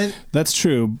me. And That's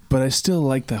true, but I still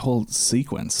like the whole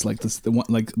sequence, like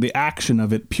the action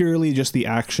of it, purely just the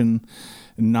action,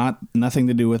 nothing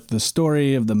to do with the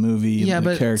story of the movie,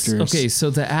 the characters. Okay, so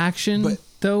the action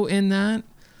though in that,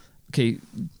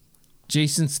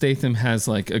 Jason Statham has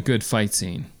like a good fight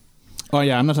scene. Oh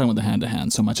yeah, I'm not talking about the hand to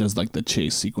hand so much as like the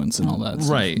chase sequence and all that.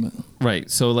 Right, stuff. right.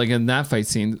 So like in that fight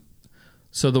scene,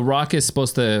 so The Rock is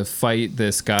supposed to fight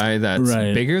this guy that's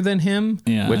bigger than him,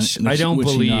 which I don't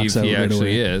believe he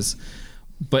actually is.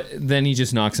 But then he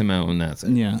just knocks him out, and that's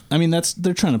it. Yeah, I mean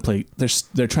they're trying to play.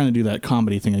 They're trying to do that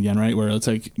comedy thing again, right? Where it's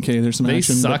like, okay, there's some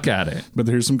action. They suck at it, but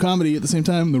there's some comedy at the same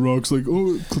time. The Rock's like,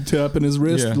 oh, tapping his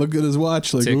wrist, look at his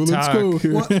watch, like, TikTok. oh, let's go.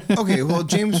 Here. well, okay, well,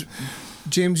 James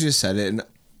just said it, and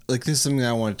like this is something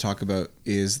I want to talk about.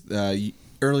 Is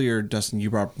earlier, Dustin,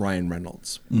 you brought up Ryan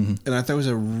Reynolds, and I thought it was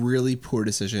a really poor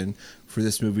decision for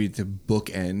this movie to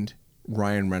bookend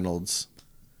Ryan Reynolds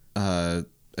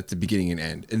at the beginning and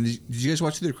end. And did you guys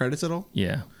watch through the credits at all?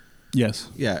 Yeah. Yes.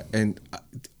 Yeah, and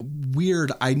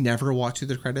weird. I never watch through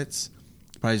the credits,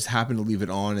 but I just happened to leave it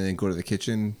on and then go to the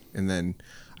kitchen, and then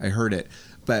I heard it.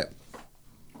 But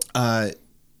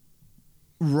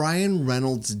Ryan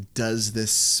Reynolds does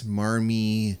this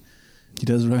smarmy. He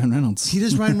does Ryan Reynolds. He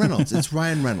does Ryan Reynolds. It's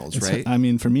Ryan Reynolds, right? I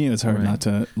mean, for me, it's hard not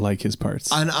to like his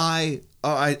parts. And I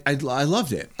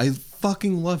loved it. I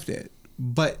fucking loved it.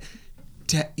 But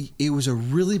it was a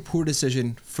really poor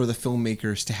decision for the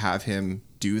filmmakers to have him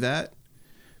do that,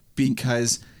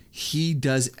 because he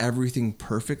does everything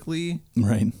perfectly.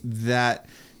 Right. That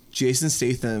Jason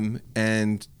Statham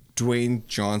and Dwayne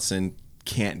Johnson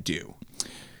can't do.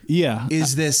 Yeah.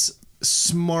 Is this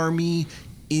smarmy,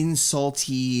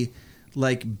 insulty,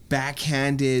 like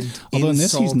backhanded. Although in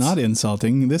this he's not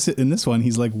insulting. In this one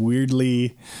he's like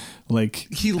weirdly, like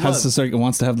wants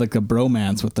to have like a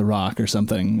bromance with The Rock or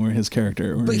something, where his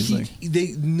character. Where But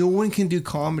no one can do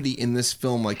comedy in this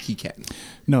film like he can.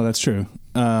 No, that's true.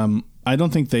 I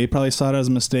don't think they probably saw it as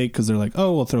a mistake, because they're like,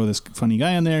 oh, we'll throw this funny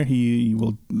guy in there. He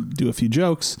will do a few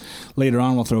jokes. Later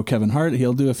on, we'll throw Kevin Hart.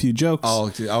 He'll do a few jokes.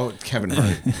 Oh, Kevin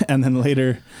Hart. And then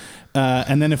later,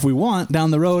 and then if we want,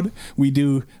 down the road, we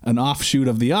do an offshoot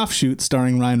of the offshoot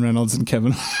starring Ryan Reynolds and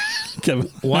Kevin.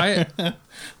 Why?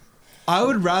 I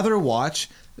would rather watch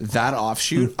that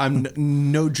offshoot. I'm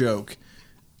no joke.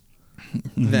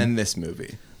 Than this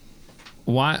movie.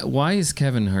 Why is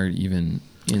Kevin Hart even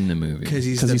in the movie? Because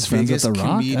he's friends with The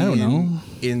Rock. I don't know.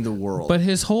 In the world. But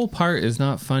his whole part is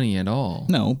not funny at all.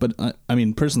 No, but I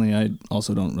mean, personally, I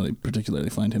also don't really particularly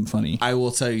find him funny. I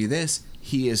will tell you this: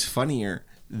 he is funnier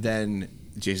than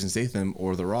Jason Statham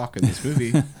or The Rock in this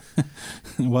movie.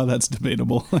 Well, that's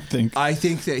debatable. I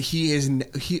think that he is.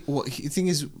 The thing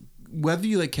is, whether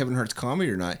you like Kevin Hart's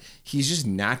comedy or not, he's just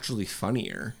naturally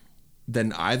funnier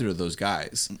than either of those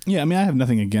guys. Yeah, I mean, I have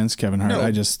nothing against Kevin Hart. No.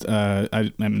 I just,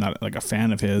 I'm not like a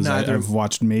fan of his. I've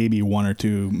watched maybe 1 or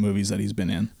 2 movies that he's been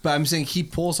in. But I'm saying he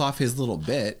pulls off his little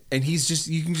bit, and he's just,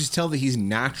 you can just tell that he's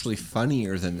naturally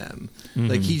funnier than them.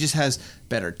 Like, he just has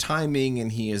better timing,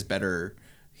 and he has better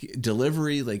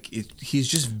delivery. Like, he's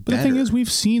just better. But the thing is,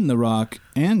 we've seen The Rock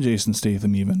and Jason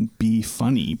Statham even be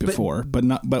funny before,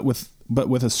 but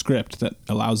with a script that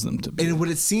allows them to be. And what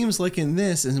it seems like in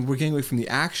this, and we're getting away from the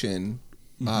action,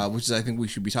 which is I think we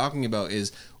should be talking about,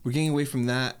 is we're getting away from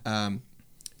that, and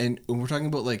when we're talking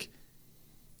about, like,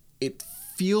 it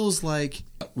feels like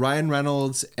Ryan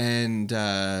Reynolds and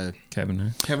Kevin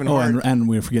Hart. Oh, and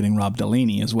we're forgetting Rob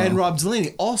Delaney as well. And Rob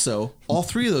Delaney also. All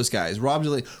 3 of those guys. Rob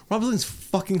Delaney's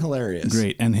fucking hilarious.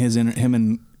 Great, and him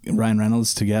and Ryan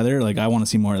Reynolds together, like, I want to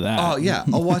see more of that. Oh yeah,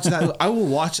 I'll watch that. I will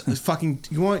watch fucking.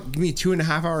 You want give me a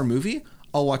 2.5 hour movie?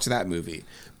 I'll watch that movie.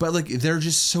 But like, they're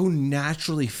just so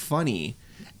naturally funny,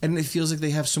 and it feels like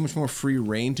they have so much more free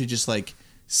reign to just like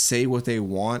say what they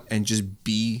want and just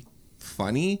be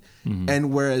funny.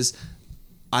 And whereas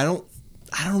I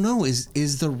don't know,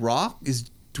 is The Rock, is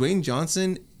Dwayne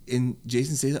Johnson and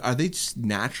Jason Statham, are they just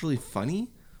naturally funny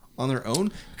on their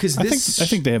own? Because I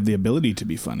think they have the ability to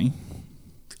be funny.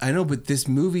 I know, but this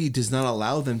movie does not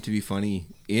allow them to be funny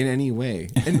in any way.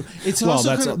 And it's well,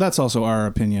 also that's also our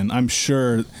opinion. I'm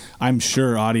sure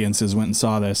audiences went and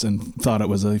saw this and thought it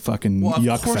was a fucking yuck fest.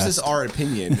 Of course, it's our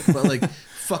opinion, but like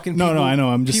fucking no, I know.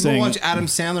 I'm just people saying. Watch Adam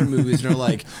Sandler movies and are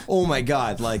like, "Oh my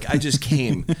god!" Like, I just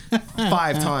came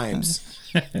 5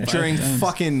 times during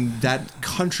fucking that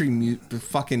country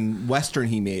fucking western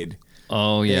he made.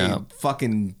 Oh yeah,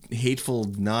 fucking Hateful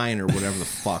 9 or whatever the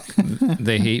fuck.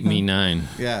 They Hate Me 9.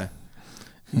 Yeah,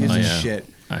 shit.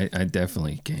 I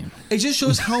definitely came. It just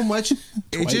shows how much.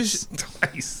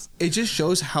 Twice. It just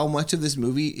shows how much of this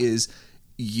movie is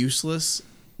useless.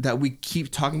 That we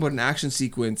keep talking about an action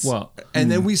sequence, and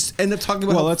then we end up talking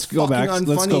about. Well, let's go back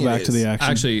to the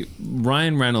action. Actually,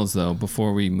 Ryan Reynolds, though,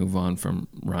 before we move on from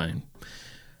Ryan,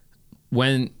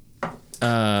 when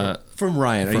from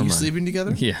Ryan, are you sleeping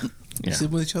together? Yeah.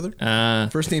 Sleeping with each other,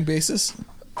 first name basis.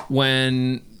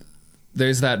 When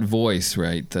there's that voice,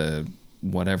 right? The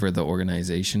whatever the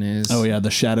organization is. Oh yeah,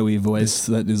 the shadowy voice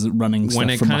that is running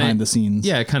stuff from behind the scenes.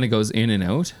 Yeah, it kind of goes in and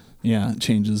out. Yeah, it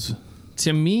changes.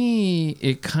 To me,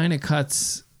 it kind of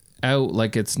cuts out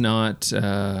like it's not,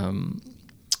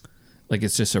 like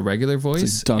it's just a regular voice.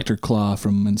 It's like Dr. Claw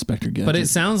from Inspector Gadget. But it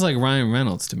sounds like Ryan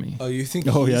Reynolds to me. Oh, you think?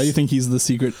 Oh yeah, you think he's the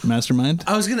secret mastermind?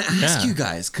 I was gonna ask you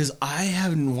guys because I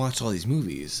haven't watched all these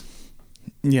movies.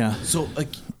 Yeah. So like,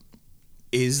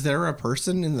 is there a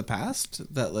person in the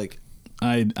past that like?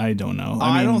 I don't know.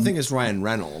 I don't think it's Ryan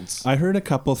Reynolds. I heard a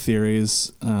couple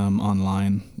theories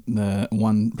online. The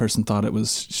one person thought it was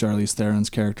Charlize Theron's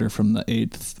character from the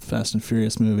 8th Fast and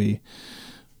Furious movie,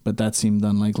 but that seemed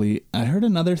unlikely. I heard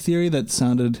another theory that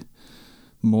sounded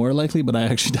more likely, but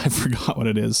I forgot what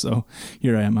it is. So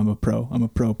here I am. I'm a pro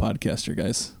podcaster,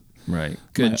 guys. Right.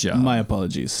 Good job. My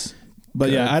apologies. But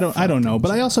good, yeah, I don't know.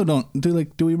 But I also don't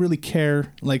do we really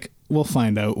care? Like, we'll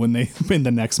find out when they in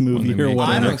the next movie or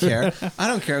whatever. I don't care. I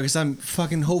don't care because I'm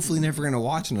fucking hopefully never going to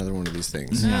watch another one of these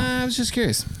things. I was just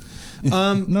curious.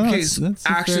 Okay, that's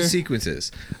action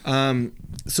sequences.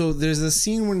 So there's a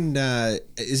scene when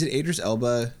is it Idris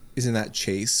Elba is in that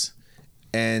chase,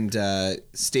 and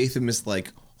Statham is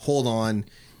like, hold on,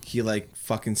 he like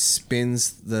fucking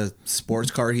spins the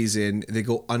sports car he's in. They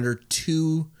go under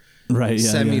 2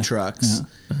 semi trucks,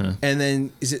 and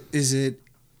then is it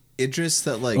Idris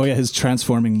that like, oh yeah, his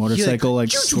transforming motorcycle like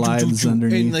slides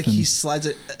underneath and like he slides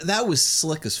it. That was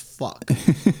slick as fuck.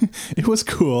 It was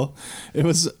cool. It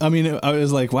was, I mean, I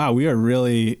was like, wow,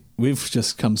 we've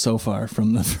just come so far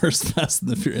from the first Fast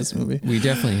and the Furious movie. We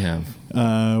definitely have.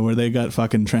 Where they got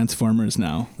fucking Transformers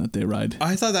now that they ride.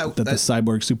 I thought that the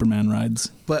cyborg Superman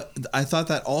rides. But I thought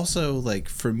that also, like,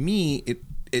 for me,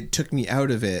 it took me out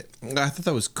of it. I thought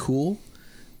that was cool,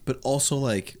 but also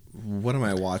like, what am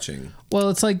I watching? Well,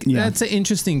 it's like that's an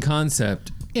interesting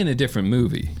concept in a different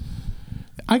movie.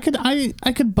 I could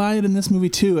buy it in this movie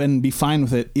too and be fine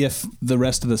with it if the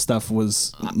rest of the stuff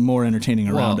was more entertaining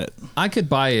around it. I could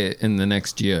buy it in the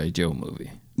next G.I. Joe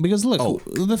movie. Because look,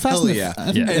 the Fast and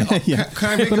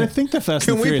the but I think the Fast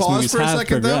and the Furious movies have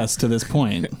progressed to this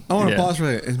point. I want to pause for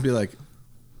a second and be like,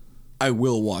 I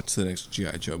will watch the next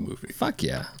G.I. Joe movie. Fuck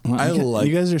yeah. Well,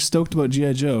 you guys are stoked about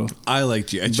G.I. Joe. I like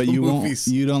G.I. Joe but movies.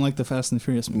 You don't like the Fast and the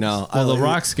Furious movies. No. Well, The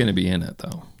Rock's going to be in it,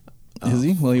 though. Is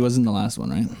he? Well, he was in the last one,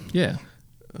 right? Yeah.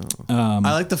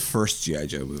 I like the first G.I.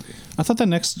 Joe movie. I thought the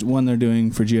next one they're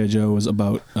doing for G.I. Joe was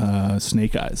about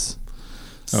Snake Eyes.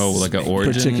 Oh, like an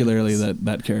origin? Particularly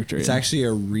that character. It's actually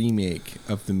a remake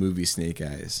of the movie Snake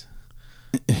Eyes.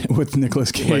 With Nicolas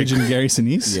Cage and Gary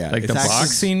Sinise. Yeah, Like it's the actually-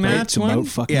 boxing Right, match it's about one?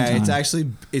 fucking Yeah, time.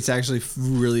 it's actually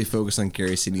really focused on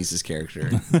Gary Sinise's character.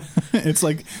 It's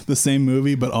like the same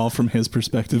movie, but all from his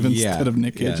perspective instead of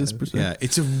Nick Cage's perspective. Yeah,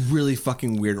 it's a really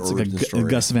fucking weird It's like origin a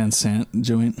story. Gus Van Sant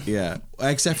joint. Yeah,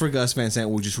 except for Gus Van Sant,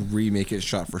 we'll just remake it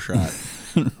shot for shot.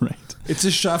 Right. It's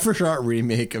a shot for shot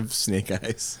remake of Snake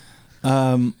Eyes.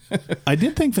 I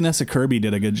did think Vanessa Kirby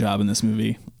did a good job in this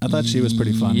movie. I thought she was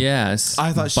pretty fun. Yes.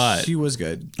 I thought but she was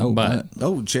good. Oh, but-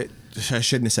 Oh shit! I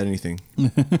shouldn't have said anything.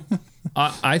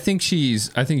 I think she's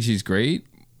great,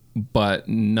 but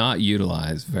not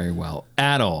utilized very well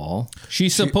at all.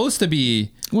 She's supposed to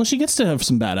be Well, she gets to have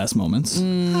some badass moments.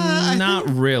 not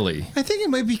really. I think it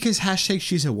might be because hashtag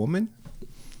she's a woman.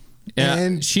 Yeah,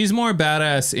 And- she's more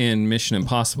badass in Mission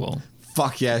Impossible.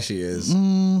 Fuck yeah, she is.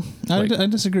 I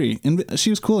disagree. And she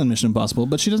was cool in Mission Impossible,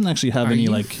 but she doesn't actually have Are any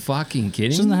you like. fucking She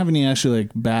kidding? doesn't have any actually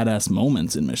like badass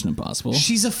moments in Mission Impossible.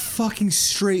 She's a fucking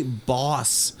straight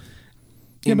boss.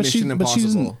 yeah, in but Mission she Impossible.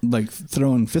 isn't like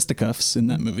throwing fisticuffs in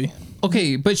that movie.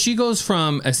 Okay, but she goes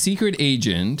from a secret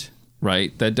agent,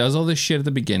 right, that does all this shit at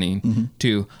the beginning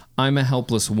to I'm a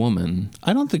helpless woman.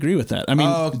 I don't agree with that. I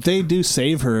mean, they do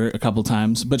save her a couple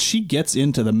times, but she gets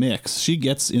into the mix. She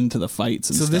gets into the fights.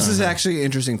 And So stuff. this is actually an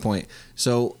interesting point.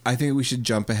 So I think we should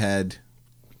jump ahead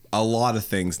a lot of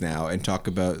things now and talk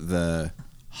about the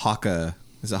Haka.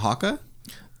 Is it Haka?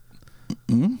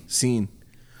 Scene.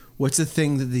 What's the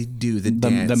thing that they do? The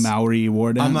dance. the Maori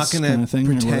war dance. I'm not gonna kind of thing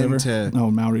or pretend whatever. to-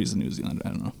 No, Maori's in New Zealand. I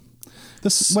don't know.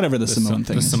 This whatever the Samoan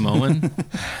thing The is. Samoan.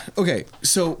 Okay,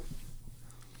 so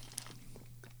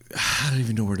I don't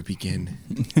even know where to begin.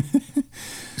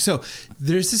 So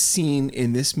there's a scene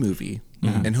in this movie,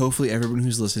 and hopefully everyone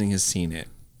who's listening has seen it,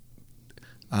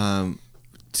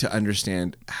 to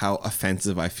understand how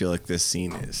offensive I feel like this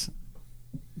scene is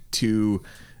to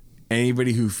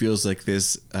anybody who feels like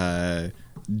this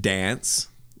dance,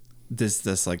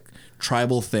 this like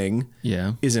tribal thing,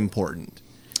 Yeah. is important.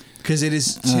 Because it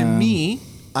is, to me,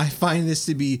 I find this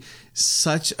to be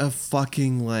such a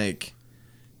fucking like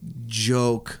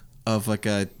joke of like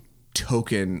a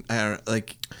token. I don't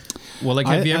like. Well, like,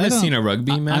 have you I ever don't- seen a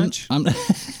rugby match? I'm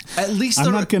At least I'm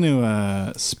they're not going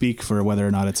to speak for whether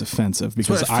or not it's offensive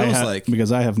because what it feels like.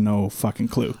 because I have no fucking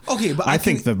clue. Okay, but I I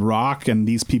think think- The Rock and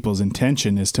these people's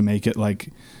intention is to make it like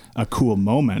a cool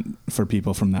moment for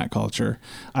people from that culture.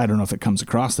 I don't know if it comes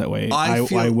across that way. I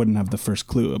feel- I wouldn't have the first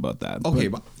clue about that. Okay,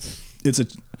 but it's a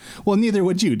well, neither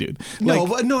would you, dude. no, Like,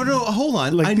 but no, hold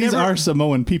on. like I these never are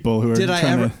Samoan people who are did I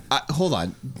trying ever. to. Hold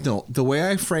on. No, the way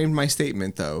I framed my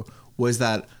statement though was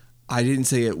that I didn't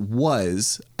say it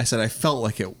was. I said I felt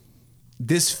like it.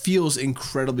 This feels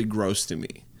incredibly gross to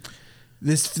me.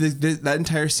 That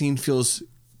entire scene feels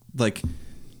like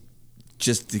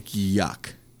just like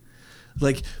yuck.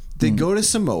 Like they go to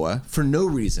Samoa for no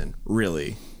reason,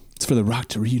 really. It's for The Rock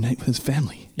to reunite with his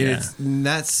family. And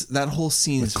that whole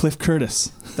scene is Cliff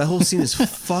Curtis. that whole scene is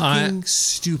fucking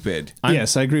stupid.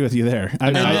 Yes, I agree with you there.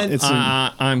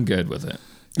 I'm good with it.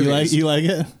 You like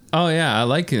it? Oh yeah, I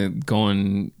like it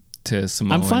going to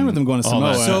Samoa. I'm fine with them going to all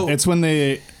Samoa. that. So- it's when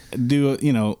they do,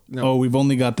 we've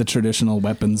only got the traditional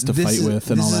weapons to This fight is- with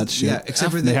and this all is- that shit. yeah,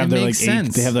 except for they the- have it their like makes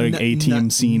sense. they have their like N- A-team n-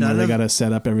 scene where none they of- got to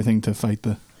set up everything to fight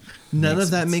the. None of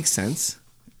that makes sense.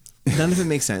 None of it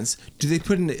makes sense. Do they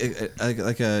put in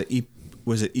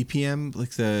was it EPM,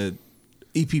 like the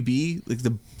EPB,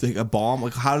 like a bomb,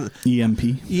 like how EMP.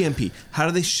 EMP? How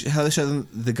do they how they shut them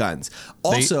the guns?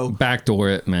 Also, They backdoor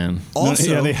it, man.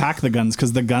 also, yeah, they hack the guns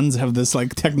because the guns have this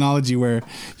like technology where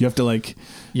you have to like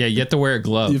Yeah, you have to wear a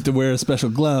glove. you have to wear a special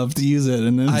glove to use it,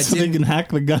 and then I so they didn't- can hack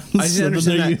the guns. I so didn't that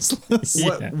they're understand that.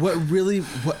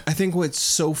 useless. What I think what's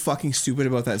so fucking stupid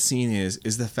about that scene is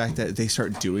the fact that they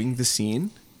start doing the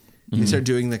scene, they start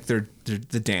doing like their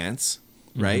the dance,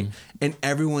 right, and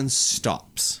everyone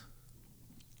stops.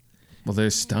 Well,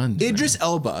 they're stunned. Idris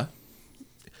Elba,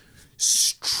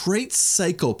 straight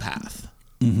psychopath,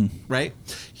 right?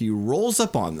 He rolls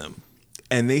up on them,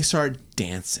 and they start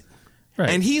dancing, Right.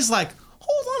 and he's like,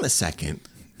 "Hold on a second,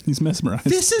 He's mesmerized.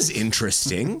 this is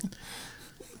interesting."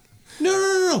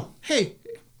 No. Hey,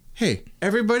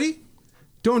 everybody,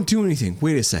 don't do anything.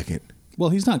 Wait a second. Well,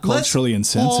 he's not Let's- culturally hold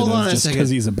insensitive on a just second. because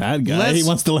he's a bad guy. Let's- He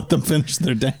wants to let them finish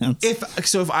their dance.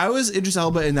 If I was Idris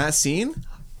Elba in that scene,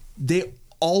 they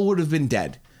all would have been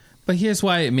dead. But here's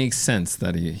why it makes sense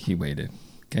that he waited.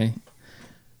 Okay,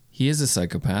 he is a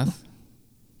psychopath.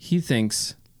 He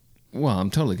thinks, well, I'm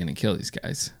totally gonna kill these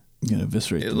guys. You know,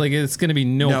 eviscerate them. Like it's gonna be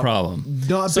no problem.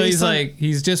 Not So based he's on- like,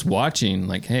 he's just watching.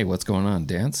 Like, hey, what's going on?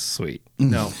 Dance, sweet.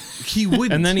 No, he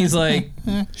wouldn't. And then he's like,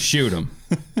 shoot him.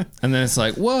 And then it's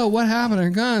like, whoa, what happened to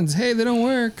guns? Hey, they don't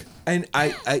work. and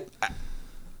I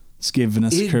Just gave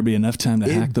Vanessa Kirby enough time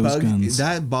to hack those guns.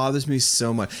 That bothers me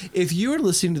so much. If you are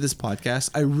listening to this podcast,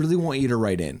 I really want you to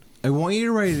write in. I want you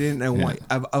to write it in. I want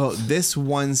about this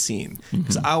one scene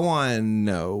because I want to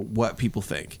know what people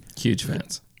think. Huge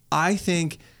fans. I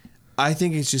think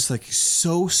it's just like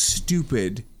so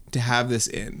stupid to have this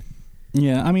in.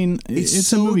 Yeah, I mean, It's it's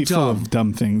so a movie full dumb. of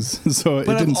dumb things, so it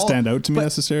But didn't I'm all- stand out to me but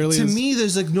necessarily. To as- me,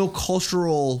 there's like no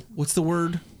cultural. What's the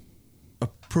word?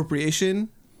 Appropriation.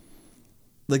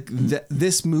 Like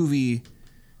this movie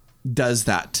does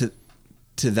that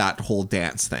to that whole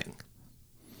dance thing.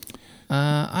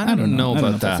 I don't know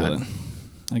about if I feel that. it.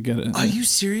 I get it. Are you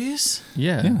serious?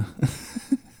 Yeah. Yeah.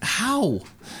 How?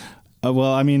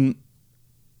 Well, I mean,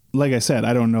 like I said,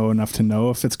 I don't know enough to know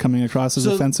if it's coming across as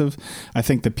So- offensive. I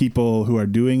think the people who are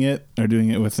doing it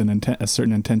with a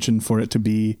certain intention for it to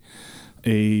be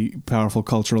a powerful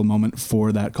cultural moment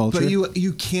for that culture. But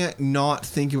you can't not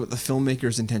think about the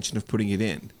filmmaker's intention of putting it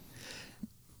in.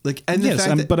 Like, and the yes,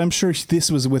 fact that, but I'm sure this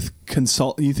was with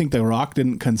consult. You think The Rock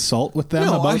didn't consult with them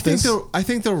no, about I think this? I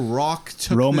think the Rock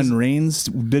took Roman this, Reigns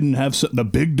didn't have the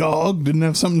big dog didn't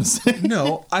have something to say.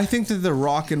 No, I think that the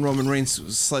Rock and Roman Reigns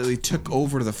slightly took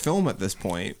over the film at this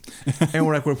point, and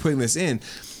we're putting this in.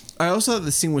 I also thought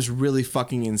the scene was really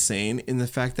fucking insane in the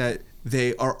fact that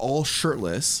they are all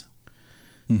shirtless,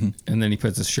 And then he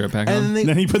puts his shirt back and on. then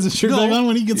Then he puts his shirt back on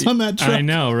when he gets on that truck. I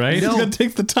know, right? He's No. gonna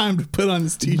take the time to put on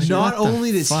his t-shirt. not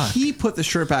only does fuck? he put the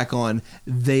shirt back on,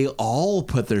 they all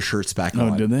put their shirts back Oh,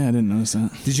 on. did they? I didn't notice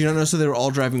that. Did you not notice that they were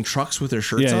all driving trucks with their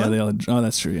shirts Yeah, on? they all. Oh,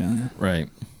 that's true. Yeah. Right.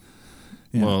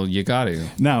 Yeah. Well, you got to.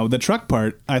 Now the truck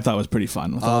part I thought was pretty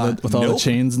fun with all the nope.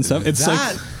 chains and stuff. It's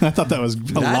That- like I thought that was a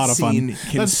that lot of fun. scene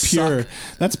can That's pure. suck.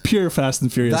 That's pure Fast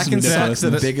and Furious. That can suck ridiculous.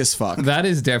 the biggest fuck. That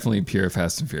is definitely pure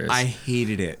Fast and Furious. I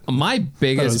hated it. My was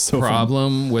biggest so fun.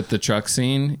 problem with the truck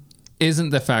scene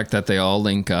isn't the fact that they all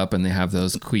link up and they have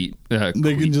those They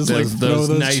can just like those throw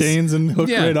those chains and hook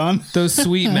right on. those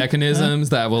sweet mechanisms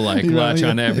that will like Yeah, latch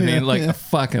on yeah, everything. yeah, like yeah. I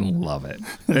fucking love it.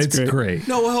 That's It's great. great.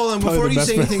 No, well, hold on. Probably Before the you best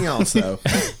say part. anything else, though,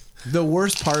 the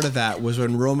worst part of that was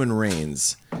when Roman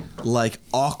Reigns, like,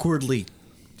 awkwardly,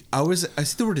 I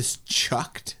think the word is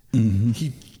chucked. Mm-hmm.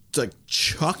 He like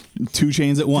chucked 2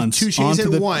 chains at once. two chains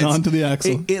onto at the, once onto the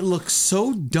axle. It looked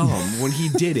so dumb when he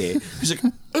did it. He's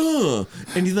like, ugh,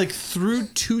 and he like threw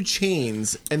 2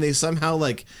 chains, and they somehow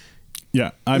like.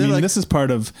 Yeah, I They're mean, like- this is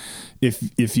part of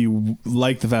if you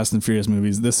like the Fast and Furious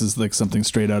movies, this is like something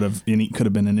straight out of could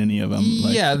have been in any of them.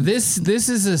 Like, Yeah, this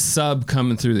is a sub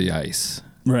coming through the ice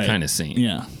Right. kind of scene.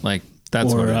 Yeah. Like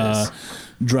that's or what it is.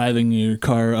 driving your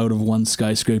car out of one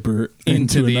skyscraper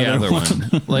Into the another other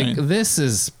one. Like Right. this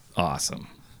is awesome.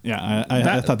 Yeah, I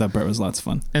That- thought that part was lots of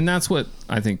fun. And that's what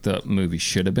I think the movie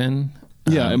should have been.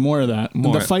 Yeah, and more of that.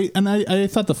 more- The fight, and I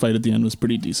thought the fight at the end was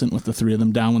pretty decent with the 3 of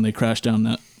them down when they crash down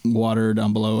that water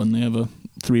down below, and they have a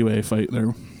 3-way fight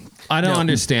there. I don't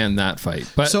understand that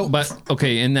fight. But So- but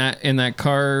okay, in that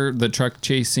car, the truck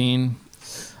chase scene,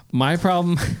 my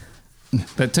problem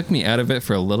that took me out of it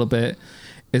for a little bit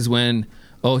is when,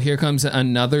 oh, here comes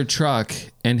another truck,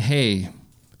 and hey,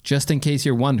 just in case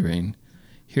you're wondering,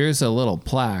 here's a little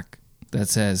plaque that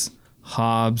says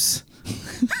Hobbs,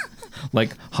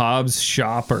 like Hobbs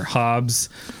shop or Hobbs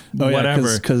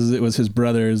whatever. because it was his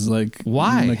brother's like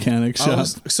Why? mechanic shop. I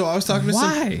was talking to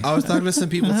Why? some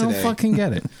people I don't today. fucking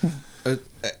get it.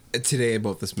 Today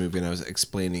about this movie, and I was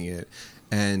explaining it,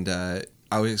 and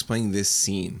I was explaining this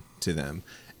scene to them,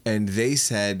 and they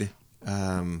said,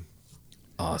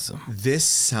 Awesome. "This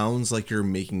sounds like you're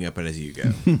making up it as you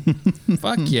go."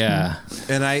 Fuck yeah.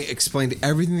 And I explained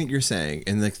everything that you're saying,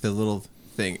 and like the little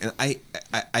thing, and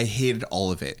I hated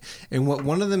all of it. And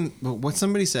what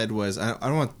somebody said was, I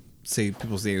don't want to say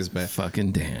people's names, but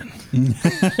Fucking Dan.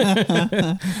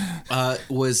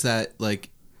 was that like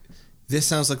this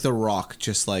sounds like The Rock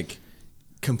just like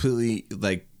completely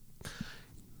like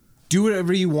do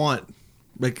whatever you want,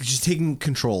 like just taking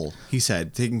control. He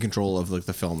said taking control of like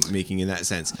the film making in that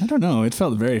sense. I don't know. It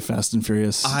felt very Fast and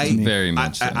Furious. to me. Very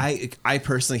much so. I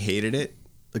personally hated it.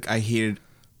 Like I hated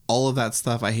all of that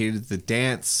stuff. I hated the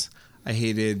dance. I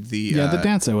hated the Yeah, the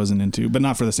dance I wasn't into, but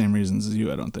not for the same reasons as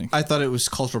you, I don't think. I thought it was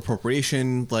cultural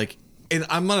appropriation. Like, and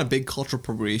I'm not a big cultural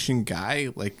appropriation guy.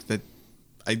 Like that,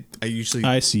 I usually.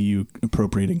 I see you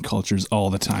appropriating cultures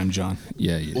all the time, John.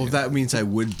 Yeah, you well, do. that means I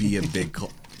would be a big.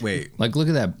 Wait. Like, look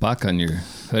at that buck on your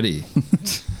hoodie.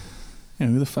 Yeah,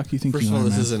 who the fuck you think First you of all, are,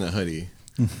 this man? isn't a hoodie.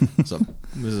 So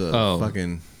this is a Oh.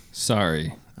 fucking.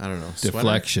 Sorry. I don't know.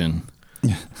 Deflection.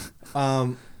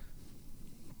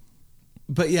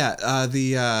 But yeah,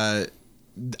 that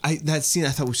scene I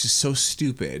thought was just so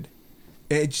stupid.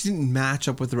 It just didn't match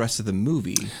up with the rest of the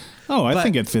movie. Oh, I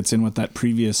think it fits in with that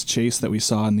previous chase that we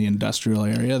saw in the industrial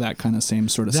area. That kind of same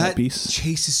sort of set piece. That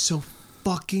chase is so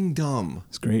fucking dumb.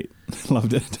 It's great.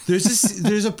 Loved it.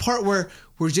 There's a part where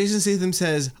Jason Statham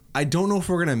says, "I don't know if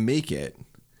we're gonna make it,"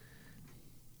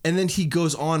 and then he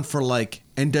goes on for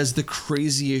and does the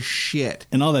craziest shit.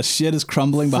 And all that shit is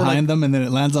crumbling behind them, and then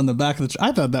it lands on the back of the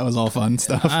I thought that was all fun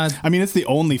stuff. I mean, it's the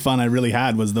only fun I really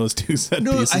had was those two set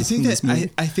pieces. I think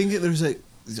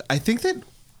I think that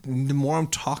the more I'm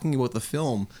talking about the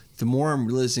film, the more I'm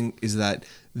realizing is that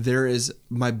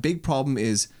my big problem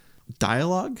is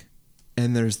dialogue,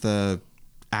 and there's the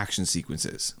action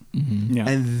sequences, Yeah.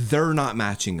 and they're not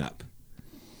matching up.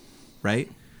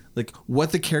 Right, like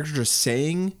what the characters are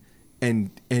saying.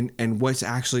 And what's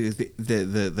actually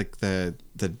the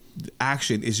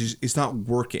action is just, it's not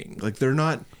working. Like they're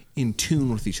not in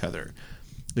tune with each other.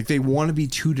 Like they want to be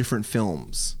two different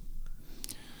films.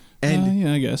 And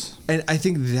yeah, I guess. And I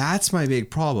think that's my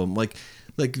big problem. Like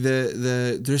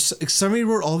there's somebody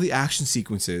wrote all the action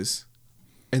sequences,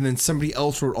 and then somebody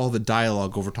else wrote all the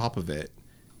dialogue over top of it.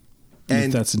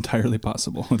 And that's entirely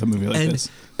possible with a movie like this.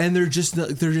 And they're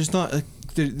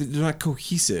not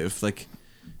cohesive. Like.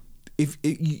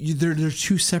 They're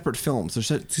two separate films.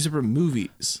 They're two separate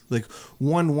movies. Like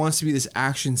one wants to be this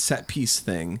action set piece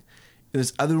thing, and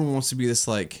this other one wants to be this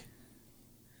I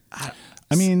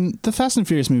mean, the Fast and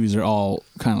Furious movies are all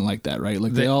kind of like that, right?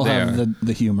 Like they all have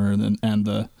the humor and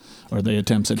the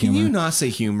attempts at humor. Can you not say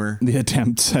humor? The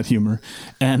attempts at humor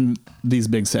and these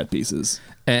big set pieces.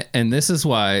 And this is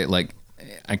why,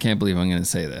 I can't believe I'm going to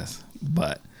say this,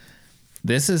 but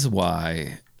this is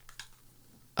why.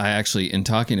 I actually, in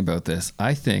talking about this,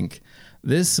 I think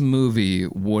this movie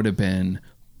would have been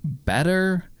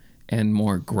better and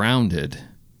more grounded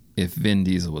if Vin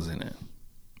Diesel was in it.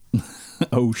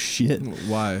 Oh, shit.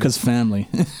 Why? Because family.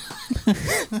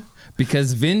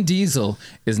 Because Vin Diesel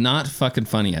is not fucking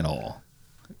funny at all.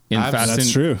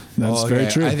 That's true. That's very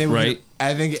true. I think right?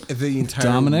 I think the entire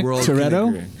Dominic world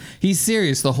Toretto? He's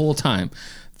serious the whole time.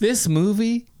 This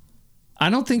movie, I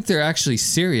don't think they're actually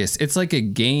serious. It's like a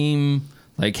game...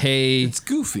 hey, it's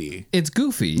goofy. It's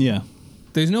goofy. Yeah,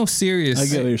 there's no serious. I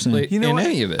get what you're saying. You know in what?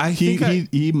 any of it.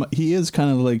 He is kind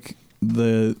of like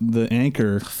the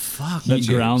anchor that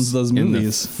grounds those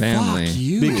movies. Family. Fuck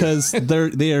you. Because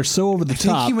they are so over the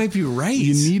top. I think you might be right.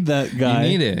 You need that guy.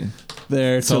 You need it.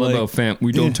 There it's all about fam.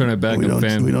 We don't turn our back on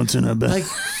family. We don't turn our back. Like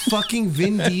fucking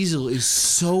Vin Diesel is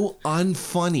so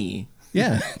unfunny.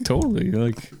 Yeah,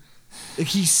 totally.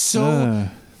 He's so.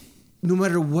 No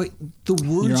matter what the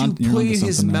words you put in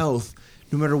his mouth,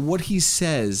 no matter what he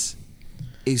says,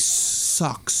 it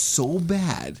sucks so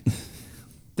bad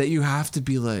that you have to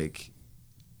be like,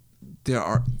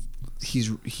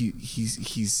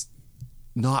 he's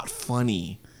not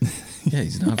funny. Yeah,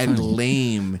 he's not and funny.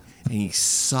 lame, and he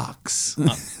sucks.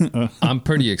 I'm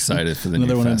pretty excited for the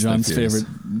another new one of Fast and John's Furious.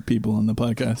 favorite people on the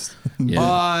podcast.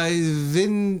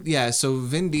 So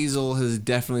Vin Diesel has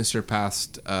definitely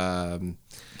surpassed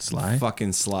Sly.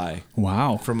 Fucking Sly.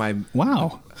 Wow.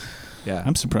 Yeah.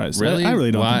 I'm surprised. Really? I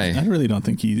really don't. Why? I really don't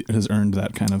think he has earned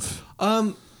that kind of.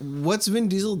 What's Vin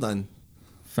Diesel done?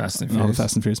 Fast and All the Furious.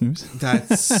 Fast and Furious movies.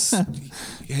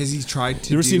 Has he tried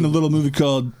to? You ever seen a little movie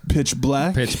called Pitch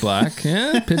Black? Pitch Black.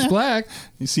 Yeah, Pitch Black.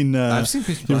 You seen? I've seen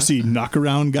Pitch Black. You ever see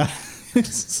Knockaround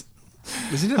Guys?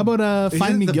 How about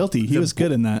Find Me Guilty? He was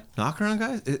good in that. Knockaround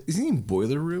Guys? Is he in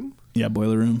Boiler Room? Yeah,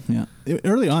 Boiler Room. Yeah,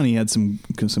 early on he had some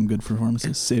good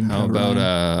performances. Saving How Private about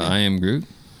Ryan. I Am Groot?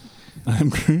 I Am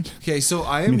Groot. Okay, so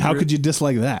I mean, how could you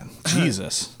dislike that?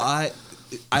 Jesus.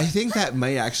 I think that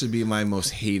might actually be my most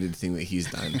hated thing that he's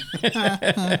done.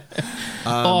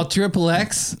 Triple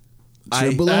X.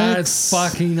 That's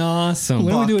fucking awesome.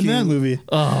 When are we doing that movie?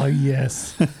 Oh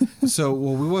yes. So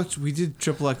we did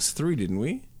Triple X 3, didn't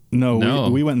we? No.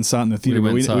 We went and saw it in the theater,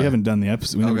 but we haven't done the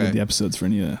episode. We never Okay. did the episodes for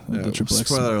any of the Triple X.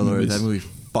 Spoiler alert, movies. that movie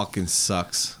fucking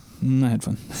sucks. I had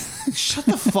fun. Shut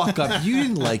the fuck up. You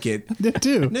didn't like it. I did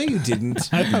too. No, you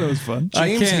didn't. I thought it was fun.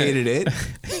 James hated it.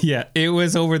 Yeah, it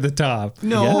was over the top.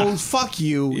 No, fuck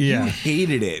you. Yeah. You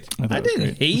hated it. I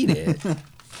didn't hate it. I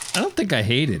don't think I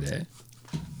hated it.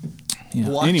 Yeah.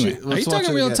 Watch Anyway, it. Are you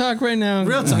talking real talk right now?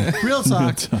 Real talk. Real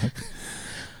talk.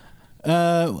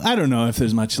 I don't know if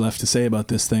there's much left to say about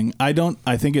this thing. I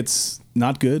think it's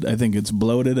not good. I think it's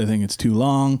bloated. I think it's too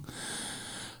long.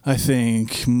 I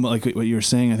think, like what you were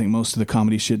saying, I think most of the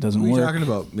comedy shit doesn't What are work. you talking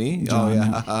about? Me? John, oh,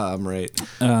 yeah. I'm right.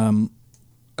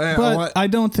 But I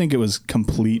don't think it was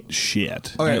complete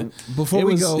shit. Okay, before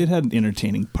we go, it had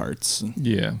entertaining parts.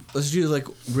 Yeah. Let's do like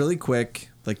really quick,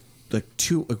 like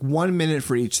 1 minute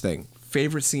for each thing.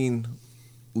 Favorite scene,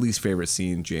 least favorite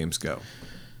scene. James, go.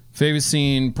 Favorite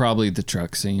scene, probably the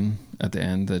truck scene at the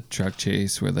end, the truck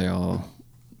chase where the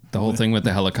whole thing with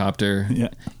the helicopter. Yeah.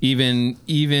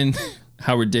 Even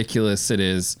how ridiculous it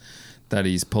is that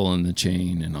he's pulling the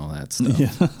chain and all that stuff.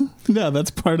 Yeah,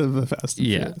 that's part of the Fast and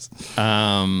Furious.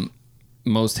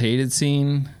 Most hated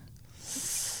scene,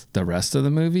 the rest of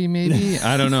the movie, maybe?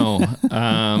 I don't know.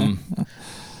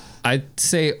 I'd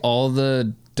say all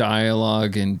the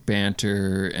dialogue and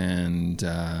banter and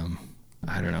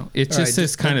I don't know. It just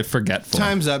is kind of forgetful.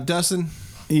 Time's up, Dustin.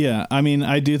 Yeah, I mean,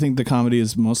 I do think the comedy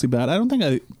is mostly bad. I don't think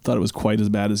I thought it was quite as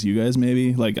bad as you guys,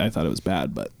 maybe. Like, I thought it was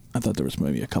bad, but I thought there was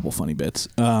maybe a couple funny bits.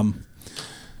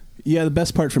 Yeah, the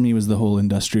best part for me was the whole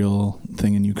industrial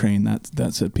thing in Ukraine,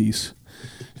 that set piece.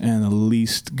 And the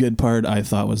least good part, I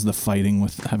thought, was the fighting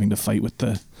with having to fight with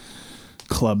the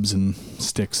clubs and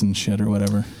sticks and shit or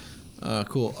whatever.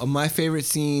 Cool. My favorite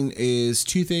scene is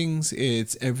two things.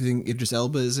 It's everything Idris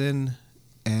Elba is in,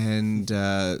 and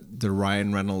the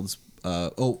Ryan Reynolds.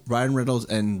 Ryan Reynolds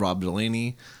and Rob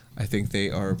Delaney. I think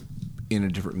they are in a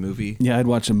different movie. Yeah, I'd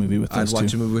watch a movie with those I'd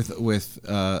watch a movie with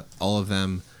all of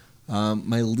them.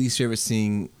 My least favorite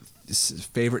thing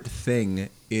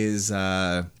is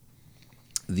the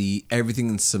everything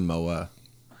in Samoa.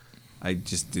 I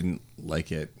just didn't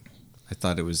like it. I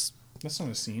thought it was That's not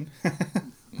a scene.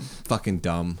 fucking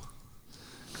dumb.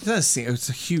 It's not a scene. It's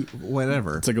a huge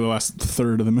whatever. It's like the last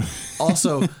third of the movie.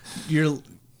 Also, you're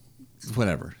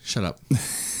whatever. Shut up.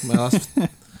 My last.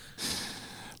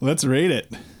 Let's rate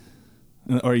it.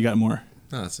 Or you got more?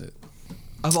 No, that's it.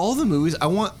 Of all the movies, I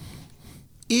want.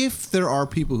 If there are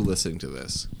people who are listening to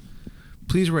this,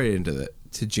 please write into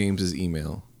to James's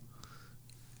email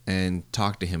and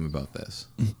talk to him about this.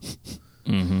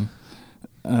 Mm-hmm.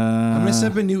 I'm gonna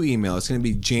set up a new email. It's gonna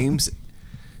be James.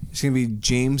 It's gonna be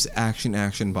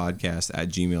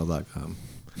jamesactionpodcast@gmail.com.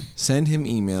 Send him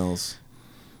emails.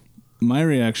 My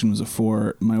reaction was a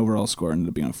 4. My overall score ended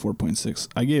up being a 4.6.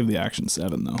 I gave the action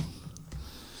 7 though.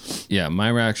 Yeah, my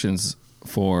reactions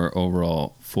for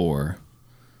overall 4.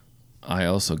 I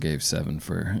also gave 7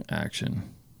 for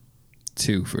action,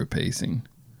 2 for pacing.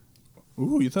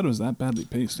 Ooh, you thought it was that badly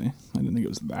paced, eh? I didn't think it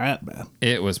was that bad.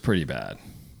 It was pretty bad.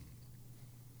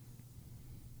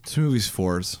 This movie's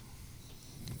 4s.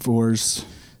 4s.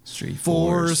 Straight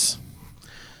 4s.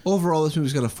 Overall, this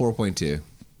movie's got a 4.2.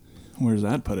 Where does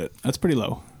that put it? That's pretty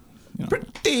low. You know. Pretty.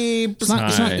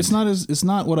 It's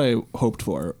not what I hoped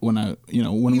for when I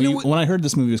heard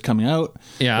this movie was coming out.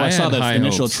 Yeah, I saw the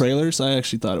initial hopes. trailers. I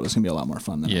actually thought it was gonna be a lot more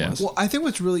fun than it was. Well, I think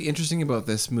what's really interesting about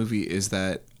this movie is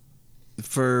that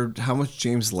for how much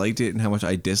James liked it and how much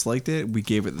I disliked it, we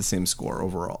gave it the same score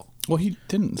overall. Well, he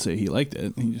didn't say he liked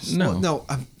it. He just No,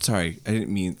 I'm sorry. I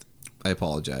didn't mean. I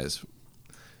apologize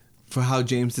for how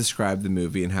James described the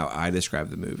movie and how I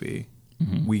described the movie.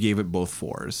 Mm-hmm. We gave it both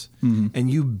 4s, and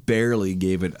you barely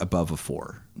gave it above a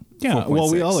 4. Yeah, 4.6.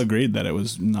 well, we all agreed that it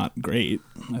was not great,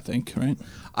 I think, right?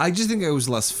 I just think it was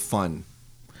less fun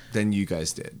than you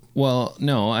guys did. Well,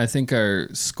 no, I think our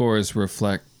scores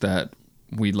reflect that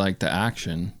we liked the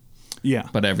action. Yeah,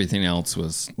 but everything else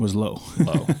was low.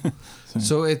 Low.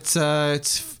 So it's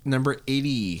number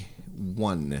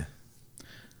 81.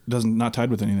 Not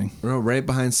tied with anything. No, right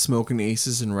behind Smoking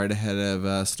Aces and right ahead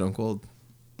of Stone Cold.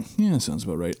 Yeah, sounds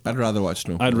about right. I'd rather watch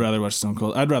Stone Cold. I'd rather watch Stone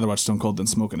Cold. I'd rather watch Stone Cold than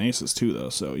Smoking Aces too,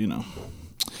 though. So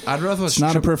I'd rather watch. It's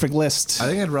not a perfect list. I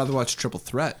think I'd rather watch Triple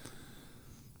Threat.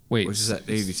 Wait, which is at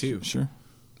 82. Sure.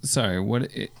 Sorry,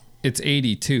 what? It's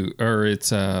 82 or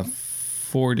it's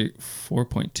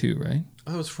 4.2, right?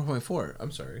 Oh, it's 4.4.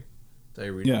 I'm sorry. Did I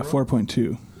read it wrong?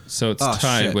 4.2. So it's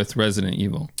tied with Resident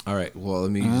Evil. All right. Well, let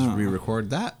me just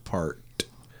re-record that part.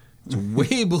 It's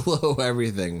way below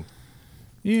everything.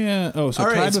 Yeah. Oh, so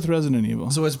tied with Resident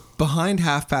Evil. So it's behind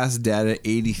Half Past Dead at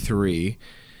 83,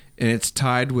 and it's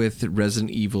tied with Resident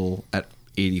Evil at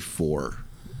 84.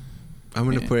 I'm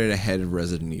going to put it ahead of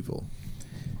Resident Evil.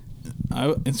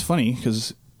 It's funny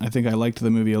because I think I liked the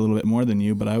movie a little bit more than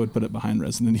you, but I would put it behind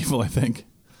Resident Evil, I think.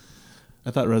 I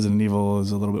thought Resident Evil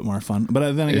was a little bit more fun.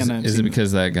 But then again... Is it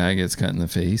because that guy gets cut in the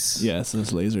face? Yes,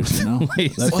 those lasers,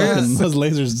 those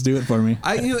lasers do it for me.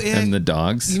 And the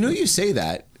dogs. You say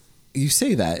that. You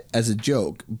say that as a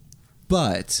joke,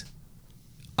 but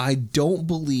I don't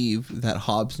believe that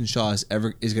Hobbs and Shaw is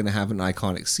going to have an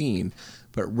iconic scene,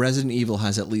 but Resident Evil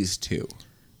has at least 2.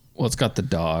 Well, it's got the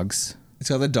dogs. It's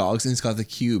got the dogs and it's got the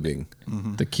cubing.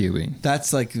 Mm-hmm. The cubing.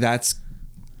 That's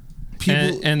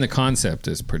people, and the concept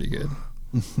is pretty good.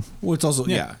 Well, it's also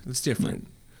it's different.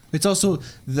 It's also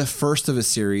the first of a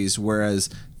series, whereas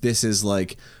this is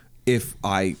like, if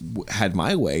I had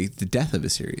my way, the death of a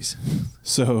series.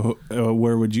 So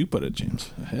where would you put it,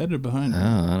 James? Ahead or behind?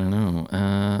 I don't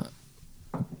know.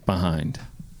 Behind.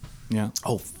 Yeah.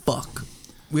 Oh fuck!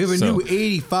 We have a new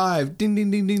 85. Ding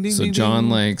ding ding ding ding. So ding, John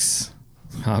ding. likes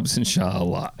Hobbs and Shaw a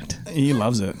lot. He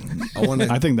loves it.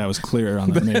 I think that was clear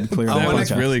on that. Made clear. That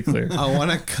was really clear. I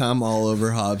want to come all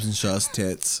over Hobbs and Shaw's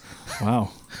tits.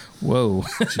 Wow. Whoa.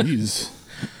 Jeez.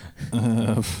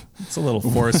 It's a little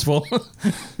forceful.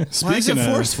 Why is it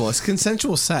forceful? It's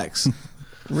consensual sex.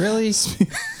 Really?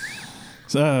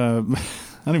 I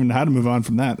don't even know how to move on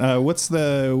from that.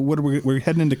 We're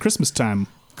heading into Christmas time.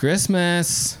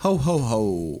 Christmas. Ho ho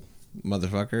ho,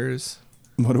 motherfuckers.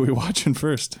 What are we watching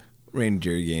first?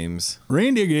 Reindeer Games.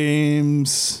 Reindeer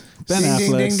Games. Ben Ding,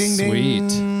 ding, Affleck. ding, ding, ding.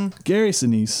 Sweet. Gary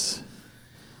Sinise.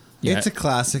 Yeah. It's a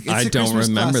classic. It's I a don't Christmas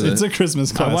remember classic. It's a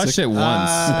Christmas classic. I watched it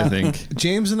once, I think.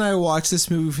 James and I watched this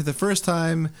movie for the first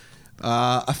time.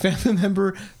 A family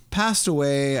member passed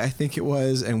away, I think it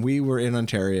was, and we were in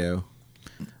Ontario.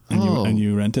 And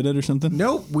you rented it or something?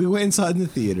 Nope, we went inside in the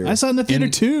theater. I saw it in the theater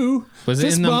too. Was it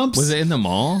Fist bumps. Was it in the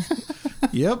mall?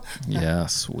 Yep. Yeah,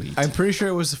 sweet. I'm pretty sure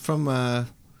it was from.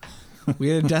 We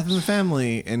had a death in the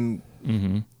family, and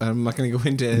I'm not going to go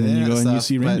into it. And then you go and you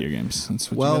see Reindeer Games.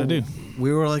 That's what you got to do.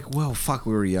 We were like, well, fuck,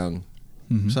 we were young.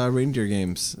 Saw Reindeer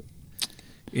Games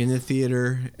in the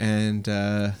theater, and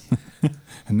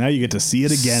And now you get to see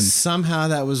it again. somehow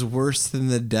that was worse than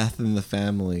the death in the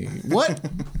family. What?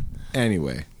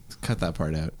 Anyway, cut that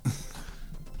part out.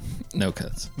 No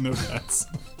cuts. No cuts.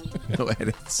 No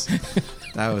edits.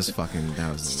 That was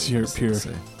Pure.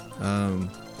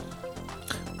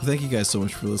 Thank you guys so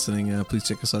much for listening. Please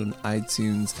check us out on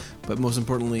iTunes, but most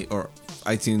importantly, or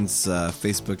iTunes,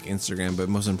 Facebook, Instagram, but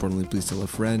most importantly, please tell a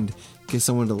friend, get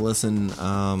someone to listen.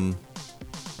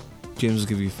 James will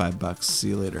give you $5. See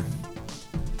you later.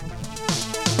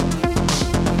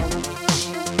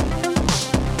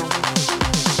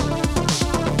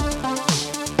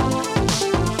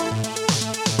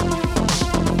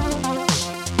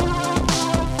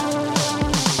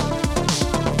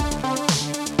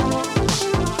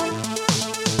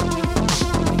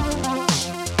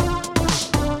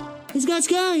 He's got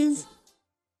scallions.